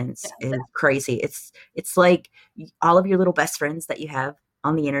different events is crazy. It's like all of your little best friends that you have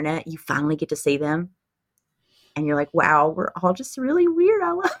on the internet, you finally get to see them and you're like, wow, we're all just really weird.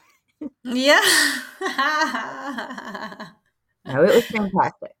 I love Yeah. No, it was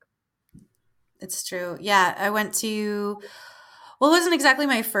fantastic. It's true. Yeah, I went to well, it wasn't exactly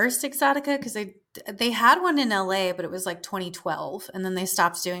my first Exotica because they had one in LA, but it was like 2012, and then they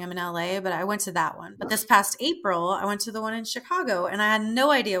stopped doing them in LA. But I went to that one. But this past April, I went to the one in Chicago, and I had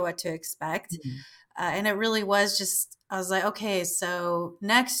no idea what to expect. Mhm. And it really was just I was like, okay, so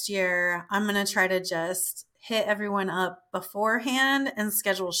next year I'm gonna try to just hit everyone up beforehand and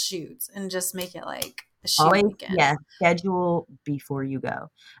schedule shoots and just make it like a shoot Always, weekend. yeah, schedule before you go.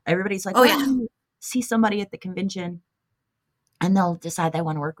 Everybody's like, Oh let yeah, me see somebody at the convention and they'll decide they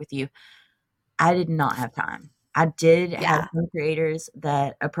want to work with you. I did not have time. I did have yeah. some creators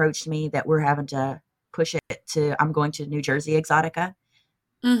that approached me that were having to push it to I'm going to New Jersey Exotica.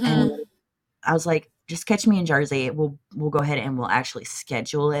 And Mm-hmm. I was like, just catch me in Jersey. We'll go ahead and we'll actually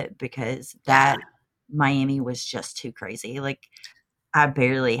schedule it because that Yeah, Miami was just too crazy. Like I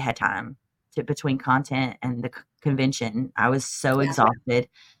barely had time to between content and the convention. I was so yeah, exhausted.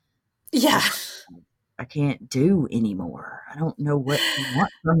 I yeah. was like, I can't do anymore. I don't know what you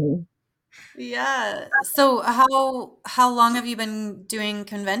want from me. Yeah. So how long have you been doing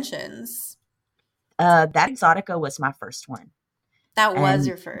conventions? That Exotica was my first one, That was and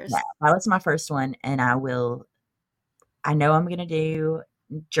your yeah, first. that was my first one, and I know I'm gonna do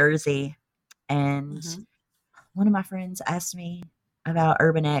Jersey, and Hmm. one of my friends asked me about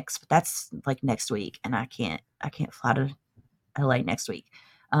Urban X, but that's like next week, and I can't fly to LA next week.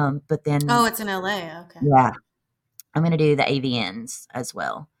 But Oh, then it's in LA. Okay. yeah, I'm gonna do the AVNs as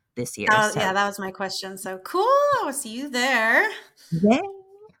well this year. Yeah, So that was my question. So cool. I'll see you there. yeah,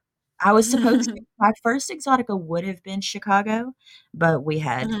 I was supposed to. My first Exotica would have been Chicago, but we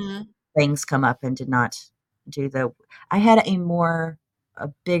had Hmm. things come up and did not do the. I had a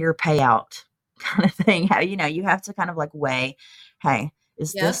bigger payout kind of thing. How you have to kind of like weigh, hey,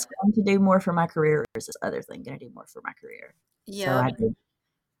 is this Yep. going to do more for my career, or is this other thing going to do more for my career? So I Yep.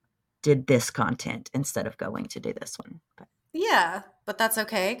 did this content instead of going to do this one. But Yeah, but that's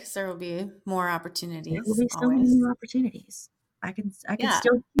okay because there will be more there will opportunities be so many always. new opportunities. I can Yeah,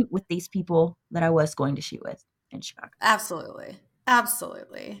 still shoot with these people that I was going to shoot with in Chicago. absolutely.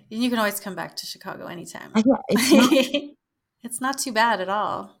 Absolutely. And you can always come back to Chicago anytime. Yeah, it's not. It's not too bad at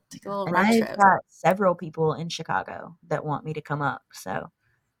all. Take a little And road I've trip. got several people in Chicago that want me to come up, so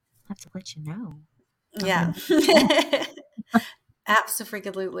I have to let you know. I'm gonna Yeah. be back.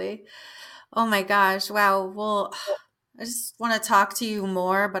 Absolutely. Oh my gosh. Wow. Well, I just want to talk to you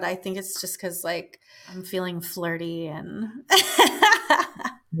more, but I think it's just because like I'm feeling flirty and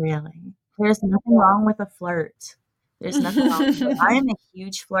Really. There's nothing wrong with a flirt. There's nothing wrong with it. I am a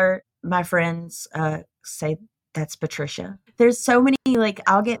huge flirt. My friends say that's Patricia. There's so many, like,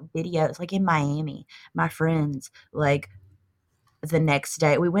 I'll get videos, like in Miami, my friends, like the next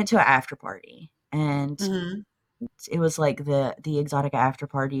day, we went to an after party and Mhm. it was like the exotic after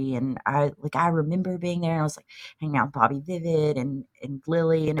party, and I remember being there, and I was like hanging out with Bobby Vivid and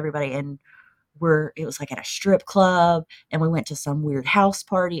Lily and everybody, and it was like at a strip club, and we went to some weird house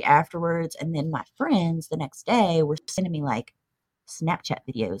party afterwards, and then my friends the next day were sending me like Snapchat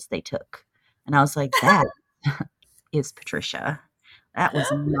videos they took, and I was like, that is Patricia. That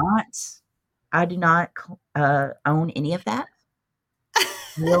was not. I do not own any of that.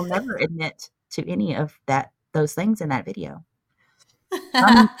 Will never admit to any of those things in that video.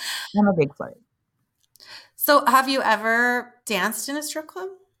 I'm I'm a big flirt. So, have you ever danced in a strip club?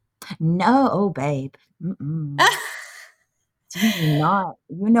 No, oh babe. Mm-mm. Do not.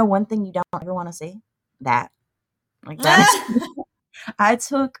 You know one thing you don't ever want to see? That. Like that is I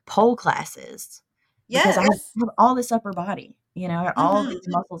took pole classes because Yes. have all this upper body. I had all these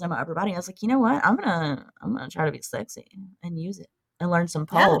Mhm. muscles in my upper body. I was like, you know what? I'm gonna try to be sexy and use it and learn some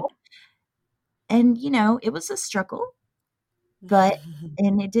Yeah. pole. And it was a struggle, but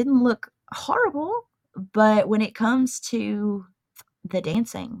and it didn't look horrible. But when it comes to the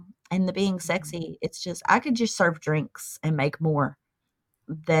dancing and the being sexy, it's just I could just serve drinks and make more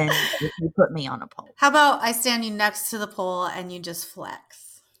than if you put me on a pole. How about I stand you next to the pole and you just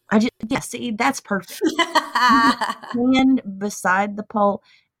flex? Yeah, see, that's perfect. You stand beside the pole.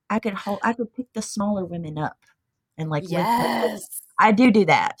 I could pick the smaller women up and like lift them. Yes. I do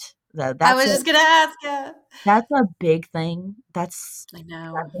that though. I was just gonna ask you. That's a big thing. I I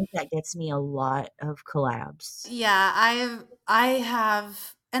know. think that gets me a lot of collabs. Yeah, I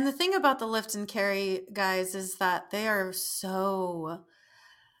have, and the thing about the lift and carry guys is that they are so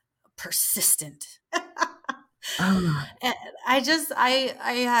persistent. Oh, And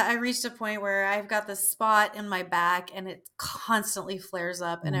I reached a point where I've got this spot in my back and it constantly flares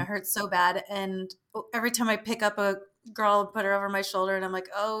up and it hurts so bad. And every time I pick up a girl, put her over my shoulder, and I'm like,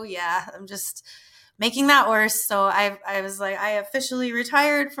 oh yeah, I'm just making that worse. So I was like, I officially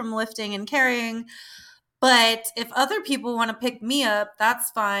retired from lifting and carrying. But if other people want to pick me up,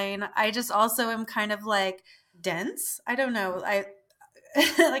 that's fine. I just also am kind of like dense. I don't know. I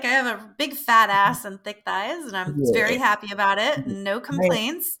like I have a big fat ass and thick thighs, and I'm very yeah. happy about it. Mhm. No Right.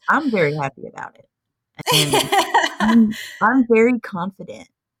 complaints. I'm very happy about it, and I'm very confident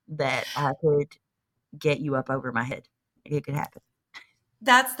that I could get you up over my head. It could happen.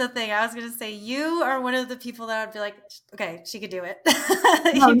 That's the thing. I was gonna say you are one of the people that would be like, okay, she could do it.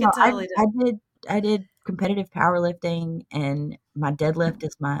 No, You no, could totally do I did competitive powerlifting, and my deadlift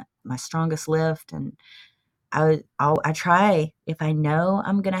is my strongest lift, and I try if I know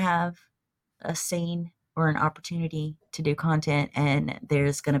I'm gonna have a scene or an opportunity to do content and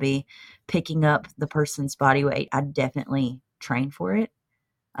there's gonna be picking up the person's body weight, I definitely train for it.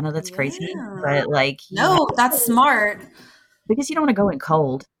 I know it. that's crazy, Yeah. but, like, you No, have that's to smart. because you don't wanna go in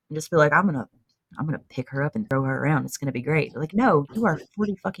cold and just be like, I'm gonna pick her up and throw her around, it's gonna be great." Like, "No, you are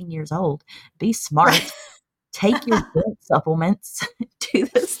 40 fucking years old. Be Right. smart. Take your blood supplements. Do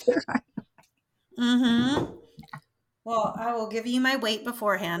this." Mm-hmm. Well, I will give you my weight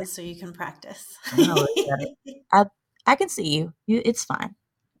beforehand so you can practice. Oh, I I can see you. It's fine.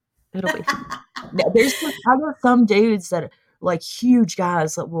 It'll be fine. There's I know some dudes that are, like, huge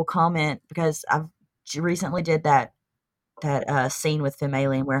guys that will comment because I've recently did that scene with Femme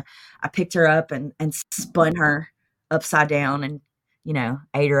Alien where I picked her up and spun her upside down and,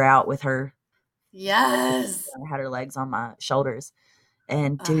 ate her out with her Yes. I had her legs on my shoulders,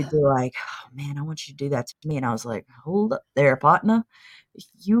 and dudes Ugh. were like, "Oh, man, I want you to do that to me," and I was like, "Hold up there, partner.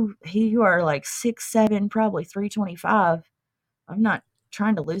 You are like 6'7", probably 325. I'm not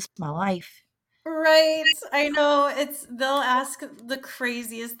trying to lose my life." Right. I know they'll ask the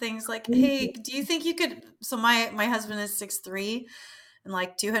craziest things like, "Hey, do you think you could?" So my husband is 6'3" and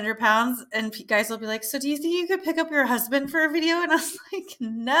like 200 pounds, and guys will be like, "So do you think you could pick up your husband for a video?" And I was like,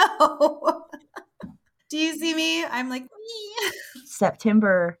 "No." Do you see me? I'm like, "Me."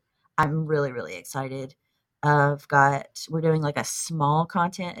 September, I'm really, really excited. We're doing like a small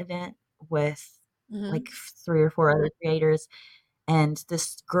content event with like Mhm. 3 or 4 other creators, and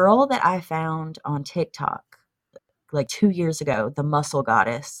this girl that I found on TikTok like 2 years ago, the muscle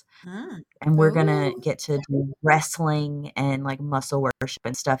goddess, Mm. and we're gonna Ooh. get to do wrestling and like muscle worship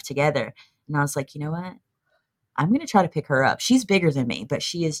and stuff together. And I was like, you know what? I'm gonna try to pick her up. She's bigger than me, but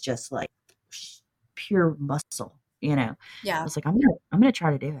she is just like pure muscle, you know. I Yeah. was like, I'm gonna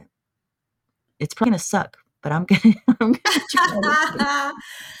try to do it. It's probably gonna suck, but I'm gonna I'm gonna try to do it.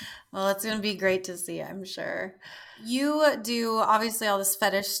 Well, it's going to be great to see, I'm sure. You do obviously all this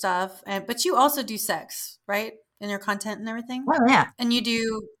fetish stuff, but you also do sex, right? In your content and everything? Oh yeah, And you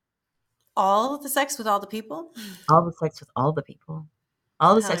do all the sex with all the people? all the sex with all the people.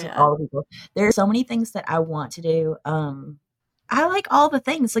 All the Hell sex with yeah. all the people. There are so many things that I want to do. I like all the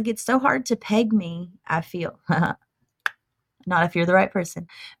things. Like, it's so hard to peg me, I feel. Not if you're the right person,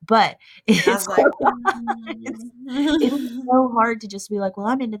 but I it's was like, it is so hard to just be like, "Well,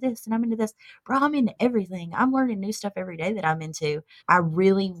 I'm into this and I'm into this." Bro, I'm into everything. I'm learning new stuff every day that I'm into. I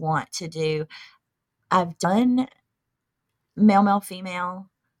really want to do I've done male, male, female,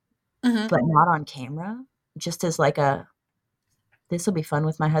 but Mhm. not on camera, just as like a "This'll be fun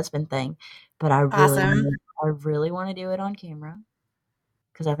with my husband" thing, but Awesome. I really wanna do it on camera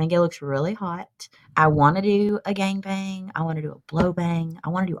because I think it looks really hot. I wanna do a gangbang, I wanna do a blow bang, I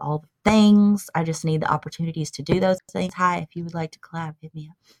wanna do all the things. I just need the opportunities to do those things. "Hi, if you would like to collab, hit me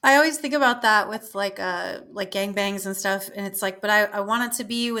up." I always think about that with like gangbangs and stuff, and it's like, but I want it to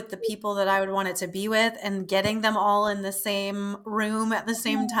be with the people that I would want it to be with, and getting them all in the same room at the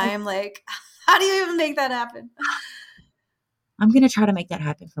same time. Like, how do you even make that happen? I'm gonna try to make that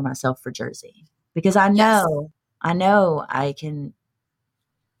happen for myself for Jersey because Yes. I know I can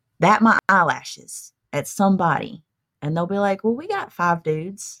bat my eyelashes at somebody, and they'll be like, "Well, we got 5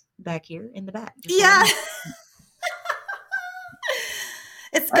 dudes back here in the back. Just let Yeah. them know."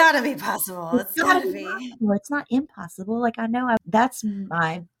 It's gotta be possible. It's It's gotta gotta be be. possible, it's not impossible, like, I know I that's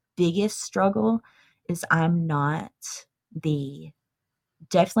my biggest struggle is I'm not the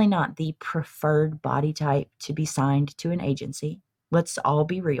definitely not the preferred body type to be signed to an agency. Let's all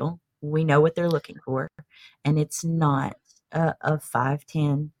be real. We know what they're looking for, and it's not a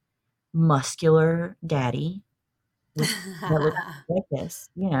 5'10" muscular daddy with that looks like this,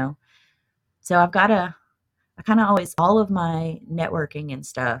 you know? So I kinda always all of my networking and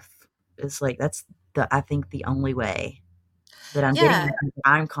stuff is like that's I think the only way that I'm getting Yeah. there.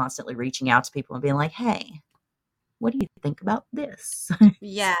 I'm constantly reaching out to people and being like, "Hey, what do you think about this?"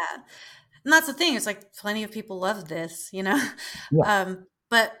 Yeah. And that's the thing, it's like plenty of people love this, you know? Yeah,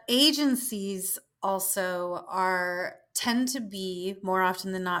 But agencies also tend to be more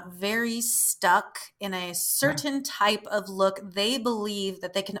often than not very stuck in a yeah, certain type of look. They believe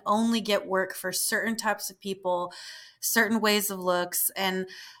that they can only get work for certain types of people, certain ways of looks, and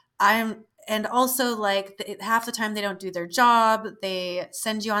also like half the time they don't do their job. They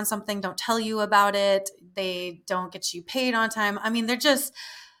send you on something, don't tell you about it. They don't get you paid on time. I mean, they're just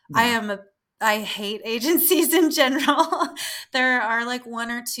I yeah, am a I hate agencies in general. There are like one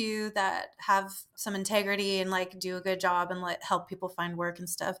or two that have some integrity and like do a good job and let help people find work and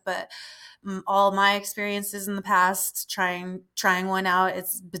stuff. But all my experiences in the past trying one out,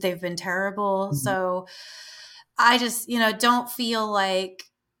 they've been terrible. mhm. So I just don't feel like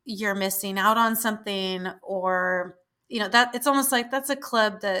you're missing out on something, or that it's almost like that's a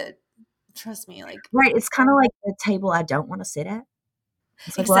club that, trust me, like Right, it's kinda like the table I don't wanna sit at.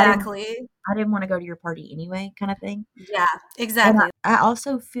 It's like, "Well, exactly. I didn't wanna go to your party anyway," kinda thing. Yeah, And exactly. I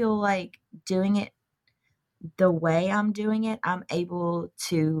also feel like doing it the way I'm doing it, I'm able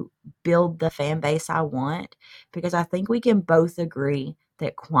to build the fan base I want because I think we can both agree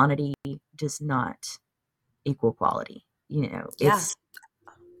that quantity does not equal quality. You know, Yeah, it's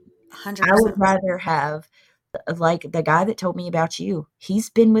I would 100%. rather have like the guy that told me about you. He's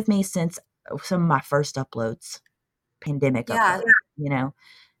been with me since some of my first uploads, pandemic Yeah. uploads, you know.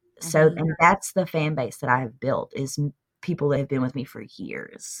 So, Hmm. and that's the fan base that I have built is people that have been with me for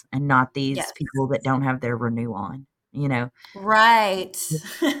years and not these Yes. people that don't have their renew on, you know. Right.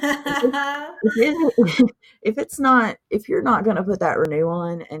 If if it if it's not if you're not gonna put that renew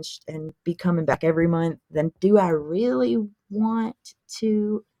on and be coming back every month, then do I really want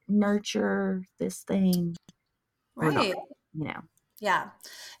to nurture this thing or not? Right. You know? Yeah.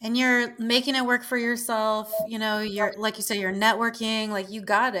 And you're making it work for yourself. You're, like you say, you're networking, like you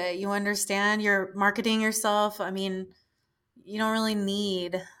got it. You understand, you're marketing yourself. I mean, you don't really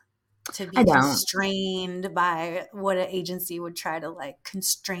need to I be don't. constrained by what an agency would try to like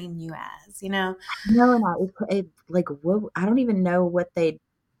constrain you as, you know? No, and like, what I don't even know what they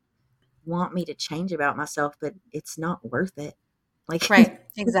want me to change about myself, but it's not worth it. Like, it's Right.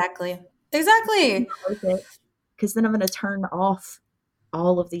 Exactly. Exactly. not worth it because then I'm gonna turn off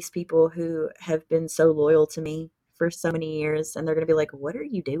all of these people who have been so loyal to me for so many years, and they're gonna be like, "What are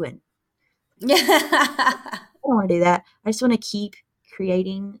you doing?" Yeah. I don't wanna do that. I just wanna keep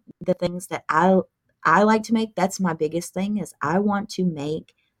creating the things that I like to make. That's my biggest thing is I want to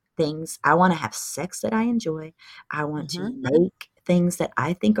make things I wanna have sex that I enjoy. I want to Hmm. make things that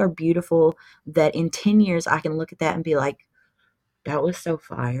I think are beautiful that in 10 years I can look at that and be like, "That was so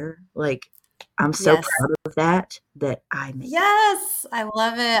fire." Like, I'm so Yes. proud of that I made that. Yes. I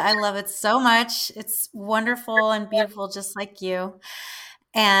love it. I love it so much. It's wonderful and beautiful, just like you.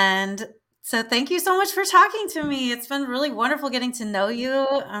 And so thank you so much for talking to me. It's been really wonderful getting to know you.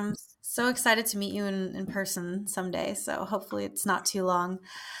 I'm so excited to meet you in person someday. So hopefully it's not too long.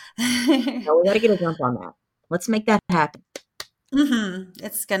 No, we gotta get a jump on that. Let's make that happen.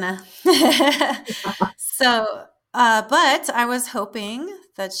 It's gonna. So, but I was hoping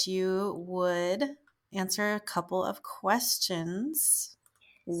that you would answer a couple of questions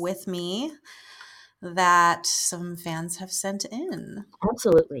with me that some fans have sent in.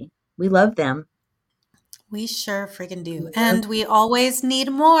 Absolutely. We love them. We sure freaking We do. love And we always need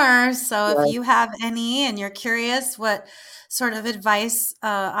more. So if love. you have any and you're curious what sort of advice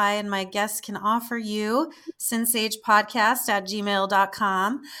I and my guests can offer you,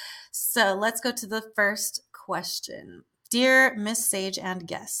 sinsagepodcast@gmail.com. So let's go to the first question. Dear Miss Sage and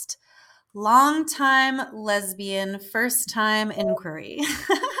guest, long time lesbian, first time inquiry.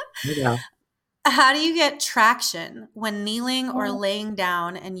 Yeah. How do you get traction when kneeling or laying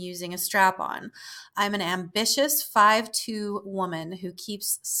down and using a strap on? I'm an ambitious 5'2" woman who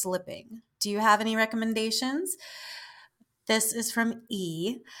keeps slipping. Do you have any recommendations? This is from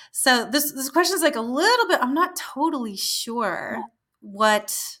E. So this question is like a little bit, I'm not totally sure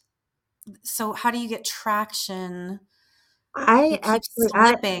what, so how do you get traction? You I keep actually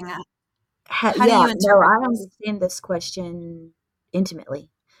I slipping. How do yeah, you no, interpret I this? understand this question intimately.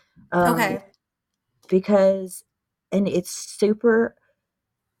 Um, Okay. because and it's super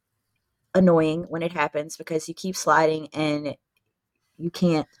annoying when it happens because you keep sliding and you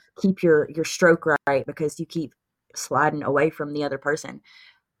can't keep your stroke right because you keep sliding away from the other person.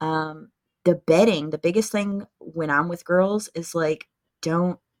 Um, the bedding, the biggest thing when I'm with girls is like,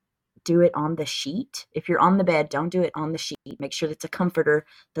 don't do it on the sheet. If you're on the bed, don't do it on the sheet. Make sure it's a comforter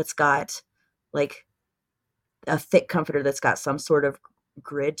that's got like a thick comforter that's got some sort of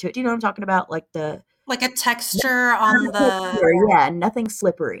grid to it. Do you know what I'm talking about? Like the Like a texture on not the texture, yeah, nothing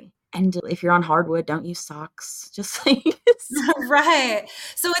slippery. And if you're on hardwood, don't use socks. Just like Right.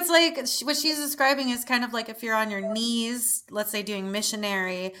 So it's like what she's describing is kind of like if you're on your knees, let's say doing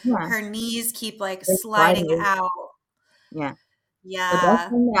missionary, yeah, her knees keep like they're sliding sliding. out. Yeah. The best Yeah.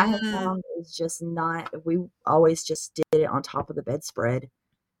 thing that I have Mm, found is just not we always just did it on top of the bedspread,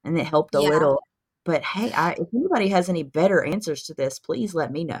 and it helped a yeah. little. But hey, if anybody has any better answers to this, please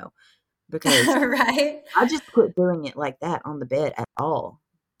let me know because Right. I just quit doing it like that on the bed at all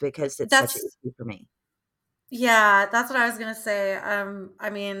because it's such an That's issue for me. Yeah, that's what I was gonna say. I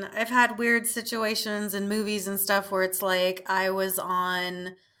mean, I've had weird situations in movies and stuff where it's like I was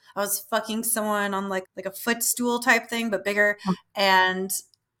fucking someone on like a footstool type thing, but bigger, and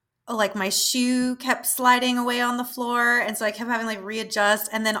like my shoe kept sliding away on the floor, and so I kept having like readjust,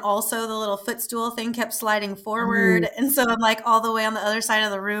 and then also the little footstool thing kept sliding Oh, forward, and so I'm like all the way on the other side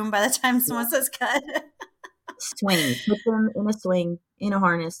of the room by the time yeah. someone says cut. Swing, put them in a swing, in a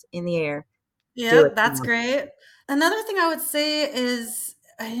harness, in the air. Do Yep, it. that's great. Another thing I would say is,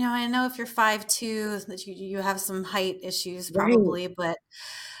 I know if you're 5'2", that you have some height issues Right. probably, but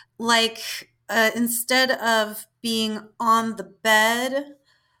like instead of being on the bed,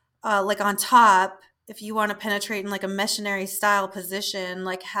 like on top, if you want to penetrate in like a missionary style position,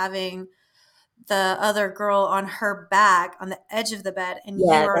 like having the other girl on her back on the edge of the bed and you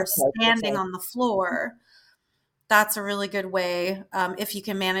Yeah, are that's what I was gonna standing say. on the floor, that's a really good way, if you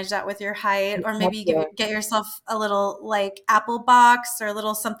can manage that with your height, or Heck maybe you yeah. get yourself a little like apple box or a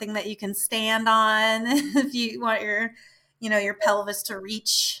little something that you can stand on if you want your pelvis to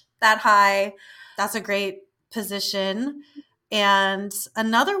reach that high. That's a great position. And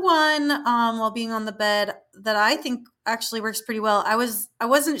another one, while being on the bed that I think actually works pretty well. I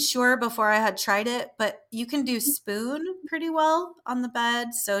wasn't sure before I had tried it, but you can do spoon pretty well on the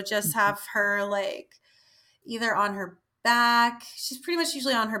bed. So just Mhm. have her like either on her back. She's pretty much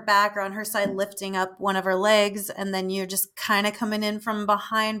usually on her back or on her side, lifting up one of her legs. And then you're just kind of coming in from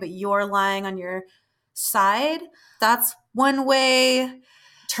behind, but you're lying on your side. That's one way.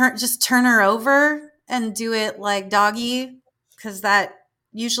 Just turn her over and do it like doggy, because that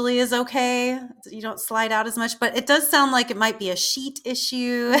usually is okay. You don't slide out as much, but it does sound like it might be a sheet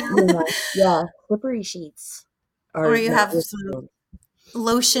issue. Yeah, yeah. Slippery sheets Or are you not have good. some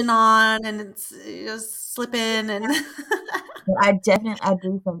lotion on and it's just slipping and But I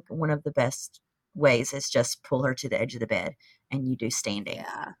do think one of the best ways is just pull her to the edge of the bed and you do standing.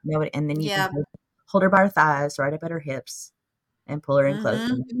 yeah. Nobody, and then you can Yeah. hold her by her thighs, right up at her hips, and pull her in close.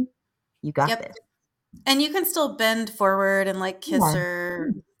 Mhm. And you got Yep. this. And you can still bend forward and like kiss Yeah.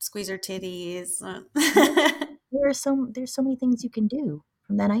 her, squeeze her titties. Yeah. There's so many things you can do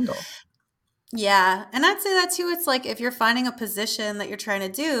from that angle. Yeah. And I'd say that too. It's like if you're finding a position that you're trying to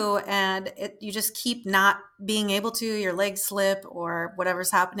do and you just keep not being able to, your legs slip or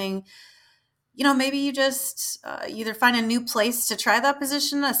whatever's happening, maybe you just either find a new place to try that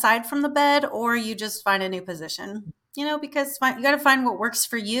position aside from the bed, or you just find a new position, because you got to find what works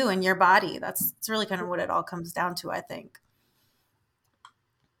for you and your body. It's really kind of what it all comes down to, I think.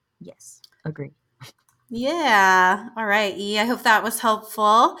 Yes, agree. Yeah. All right, E. I hope that was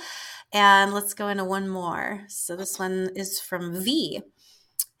helpful. And let's go into one more. So this one is from V.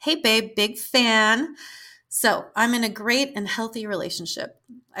 Hey, babe, big fan. So I'm in a great and healthy relationship.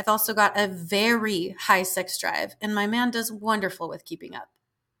 I've also got a very high sex drive, and my man does wonderful with keeping up.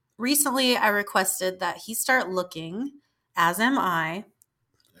 Recently, I requested that he start looking, as am I,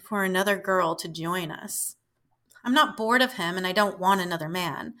 for another girl to join us. I'm not bored of him and I don't want another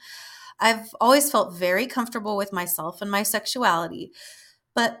man. I've always felt very comfortable with myself and my sexuality,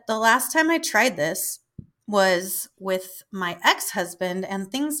 but the last time I tried this was with my ex husband, and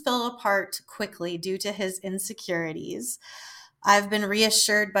things fell apart quickly due to his insecurities. I've been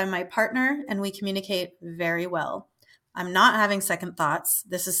reassured by my partner, and we communicate very well. I'm not having second thoughts.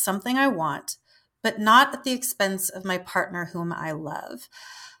 This is something I want, but not at the expense of my partner, whom I love.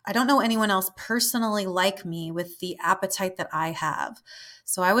 I don't know anyone else personally like me with the appetite that I have.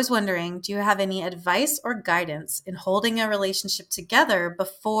 So I was wondering, do you have any advice or guidance in holding a relationship together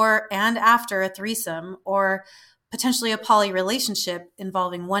before and after a threesome, or potentially a poly relationship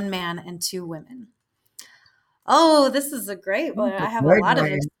involving one man and two women? Oh, this is a great one. That's I have a a good lot of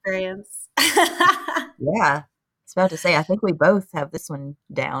one. experience. Yeah. I was about to say, I think we both have this one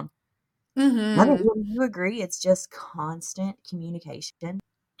down. I think, Hmm. would you agree? It's just constant communication.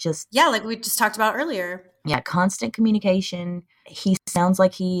 Just, Yeah, like we just talked about earlier. yeah, constant communication. He sounds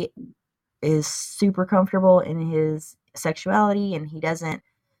like he is super comfortable in his sexuality and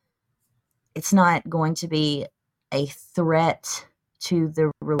it's not going to be a threat to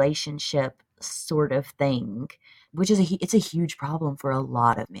the relationship sort of thing, which is it's a huge problem for a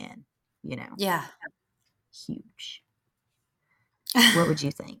lot of men, you know, Yeah. huge. What would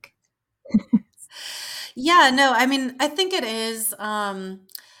you think? Yeah, no, I mean, I think it is.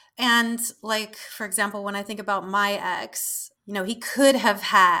 And like, for example, when I think about my ex, he could have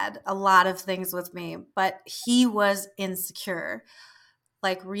had a lot of things with me, but he was insecure,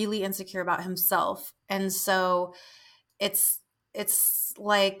 like really insecure about himself. And so it's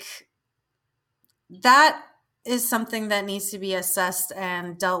like that is something that needs to be assessed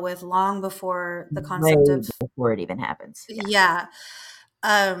and dealt with long before the concept Way of, before it even happens. Yeah.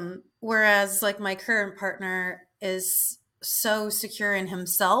 yeah. Whereas like my current partner is so secure in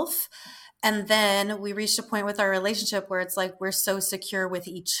himself. And then we reached a point with our relationship where it's like we're so secure with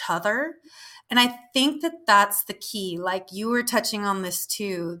each other. And I think that that's the key. Like you were touching on this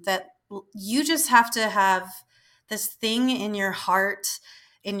too, that you just have to have this thing in your heart,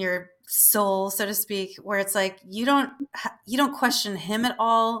 in your soul, so to speak, where it's like you don't question him at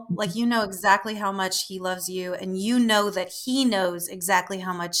all. Like you know exactly how much he loves you, and you know that he knows exactly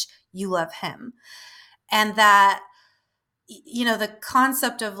how much you love him, and that the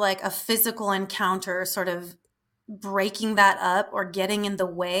concept of like a physical encounter sort of breaking that up or getting in the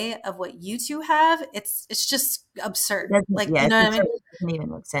way of what you two have, it's just It absurd. doesn't, Like, yeah, you it's know what I mean? absurd. It doesn't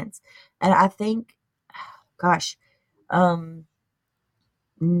even make sense. And I think, gosh, um,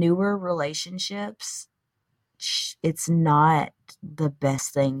 newer relationships, it's not the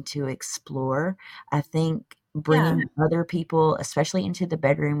best thing to explore. I think Yeah. bringing other people, especially into the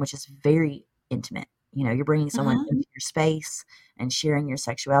bedroom, which is very intimate, you're bringing someone Hmm. into your space and sharing your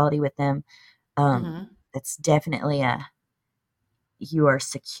sexuality with them. Hmm. That's definitely you are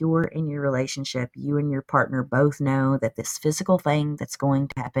secure in your relationship. You and your partner both know that this physical thing that's going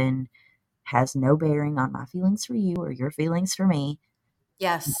to happen has no bearing on my feelings for you or your feelings for me.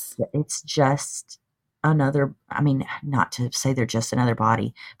 Yes. It's just another, I mean, not to say they're just another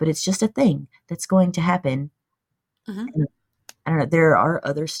body, but it's just a thing that's going to happen. Hmm. And I don't know, there are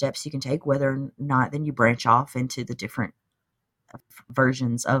other steps you can take, whether or not then you branch off into the different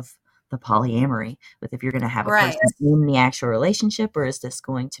versions of the polyamory with if you're going to have a Right. person in the actual relationship, or is this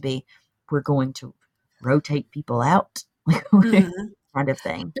going to be, we're going to rotate people out, like Hmm. kind of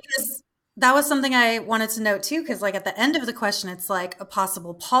thing. Because that was something I wanted to note too, because like at the end of the question, it's like a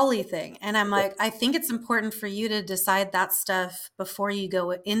possible poly thing. And I'm like, I think it's important for you to decide that stuff before you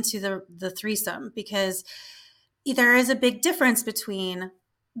go into the threesome, because there is a big difference between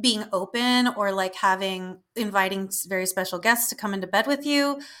being open or like having inviting very special guests to come into bed with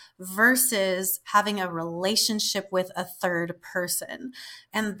you versus having a relationship with a third person.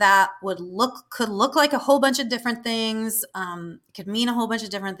 And that could look like a whole bunch of different things. It could mean a whole bunch of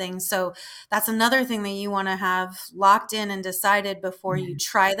different things. So that's another thing that you want to have locked in and decided before you Yeah.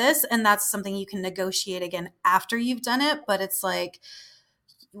 try this. And that's something you can negotiate again after you've done it. But it's like,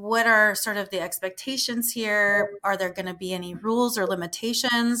 what are sort of the expectations here? Are there going to be any rules or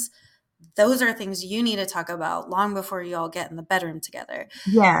limitations? Those are things you need to talk about long before you all get in the bedroom together.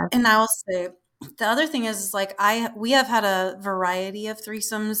 Yeah. And I will say the other thing is like we have had a variety of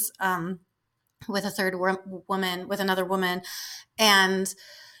threesomes with a woman, with another woman, and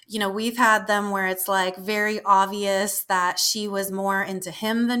we've had them where it's like very obvious that she was more into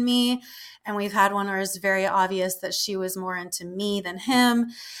him than me, and we've had one where it's very obvious that she was more into me than him.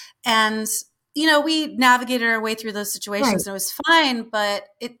 And we navigated our way through those Right. situations and it was fine, but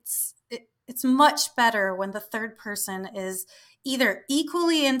it's much better when the third person is either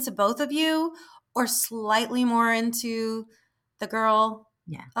equally into both of you or slightly more into the girl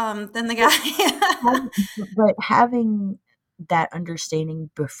Yeah. than the But guy. having that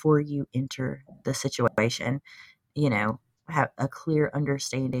understanding before you enter the situation, you know, have a clear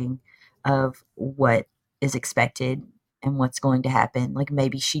understanding of what is expected and what's going to happen. Like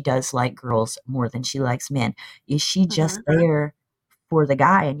maybe she does like girls more than she likes men. Is she just Hmm. there for the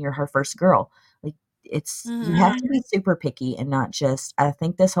guy and you're her first girl? Like you have Hmm. to be super picky and not just, I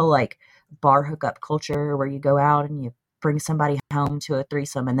think this whole like bar hookup culture where you go out and you bring somebody home to a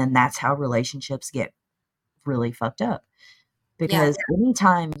threesome and then that's how relationships get really fucked up. Yeah. Because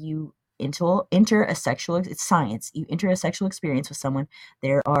anytime you enter a sexual, it's science, you enter a sexual experience with someone,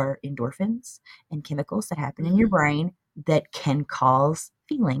 there are endorphins and chemicals that happen in your Hmm. brain that can cause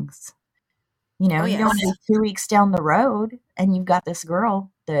feelings. Oh You don't want yes. to be 2 weeks down the road and you've got this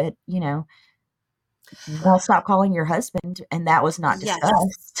girl that, won't stop calling your husband and that was not Yes.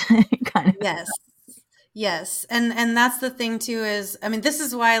 discussed. kind of. Yes. Yes. And that's the thing too is, I mean, this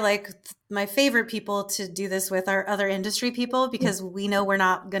is why like my favorite people to do this with are other industry people, Yeah, because we know we're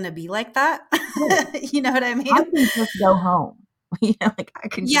not going to be like that. right. You know what I I mean? can just go home. Like I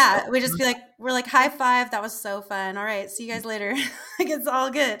can just go Yeah, we just home. be like, we're like, high five, that was so fun. All right, see you guys later. Like it's all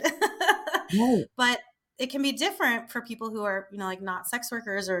good. Right. But it can be different for people who are, like not sex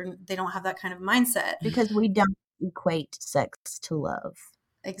workers or they don't have that kind of mindset. Because we don't equate sex to love.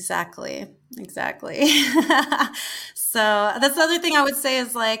 Exactly. Exactly. So that's the other thing I would say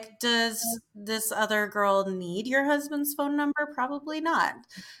is like, does this other girl need your husband's phone number? Probably not.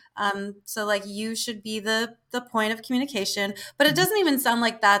 So like you should be the point of communication, but it doesn't even sound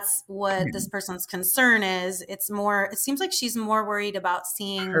like that's what this person's concern is. It's more, it seems like she's more worried about Her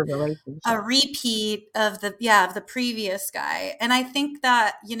seeing a relationship. repeat of the previous guy. And I think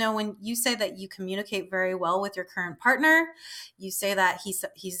that, when you say that you communicate very well with your current partner, you say that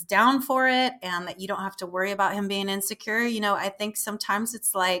he's down for it and that you don't have to worry about him being insecure. I think sometimes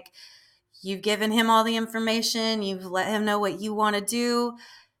it's like you've given him all the information, you've let him know what you want to do.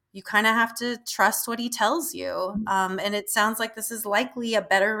 You kind of have to trust what he tells you. And it sounds like this is likely a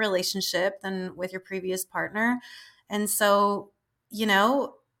better relationship than with your previous partner. And so, you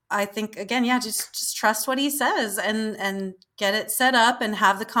know, I think again, yeah, just trust what he says and get it set up and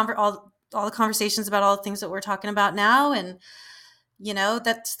have the all the conversations about all the things that we're talking about now. And,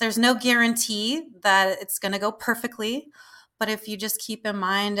 that there's no guarantee that it's going to go perfectly. But if you just keep in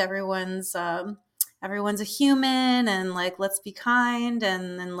mind everyone's a human, and like, let's be kind,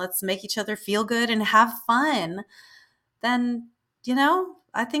 and let's make each other feel good and have fun, then,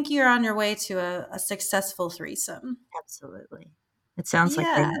 I think you're on your way to a successful threesome. Absolutely. It sounds like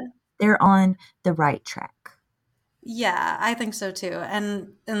Yeah. they're on the right track. Yeah, I think so too.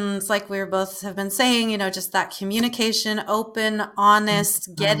 And it's like we both have been saying, just that communication, open,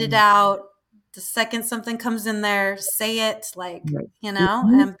 honest, get it Um, out. The second something comes in there, say it, like, Right. If you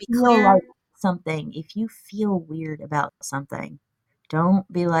and be feel clear. like something, if you feel weird about something,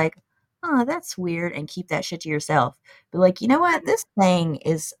 don't be like, "Oh, that's weird," and keep that shit to yourself. Be like, "You know what? This thing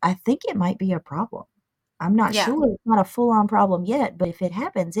is I think it might be a problem. I'm not Yeah, sure it's not a full-on problem yet, but if it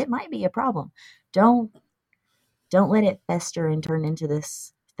happens, it might be a problem." Don't don't let it fester and turn into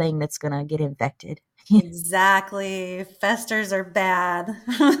this thing that's gonna get infected. exactly. Festers are bad.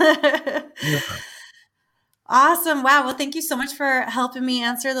 Yeah. Awesome. Wow. Well, thank you so much for helping me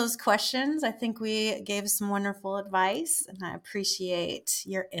answer those questions. I think we gave some wonderful advice, and I appreciate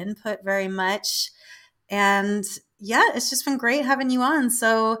your input very much. And yeah, it's just been great having you on.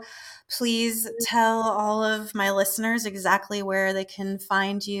 So please tell all of my listeners exactly where they can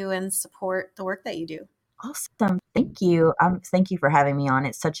find you and support the work that you do. Awesome. Thank you. Thank you for having me on.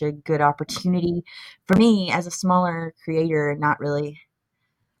 It's such a good opportunity for me as a smaller creator, not really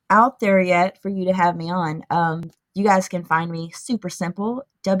out there yet for you to have me on. You guys can find me super simple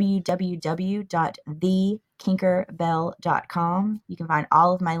www.thekinkerbelle.com. You can find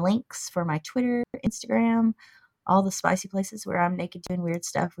all of my links for my Twitter, Instagram, all the spicy places where I'm naked doing weird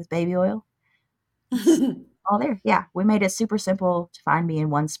stuff with baby oil. It's all there. Yeah, we made it super simple to find me in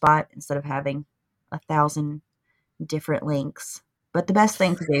one spot instead of having 1,000 different links. But the best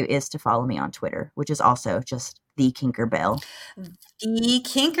thing to do is to follow me on Twitter, which is also just the KinkerBelle. The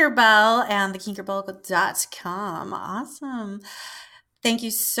KinkerBelle and thekinkerbelle.com. Awesome. Thank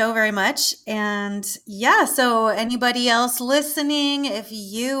you so very much. And yeah, so anybody else listening, if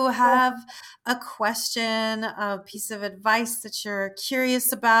you have a question, a piece of advice that you're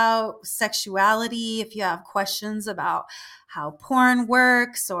curious about, sexuality, if you have questions about how porn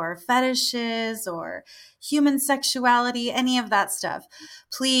works or fetishes or human sexuality, any of that stuff,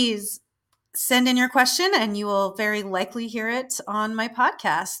 please send in your question and you will very likely hear it on my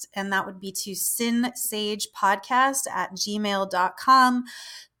podcast. And that would be to sinsagepodcast@gmail.com.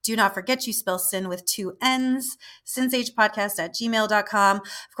 Do not forget you spell sin with two N's, sinsagepodcast@gmail.com.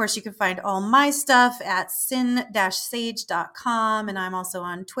 Of course, you can find all my stuff at sin-sage.com. And I'm also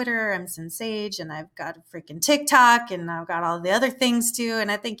on Twitter. I'm Sin Sage, and I've got a freaking TikTok, and I've got all the other things too. And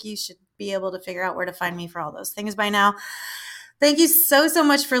I think you should be able to figure out where to find me for all those things by now. Thank you so, so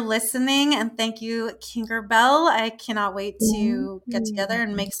much for listening. And thank you, KinkerBelle. I cannot wait Thank to get you. together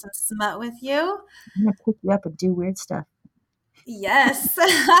and make some smut with you. I'm gonna pick you up and do weird stuff. Yes.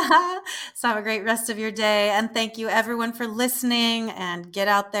 So have a great rest of your day. And thank you, everyone, for listening. And get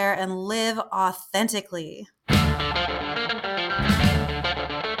out there and live authentically.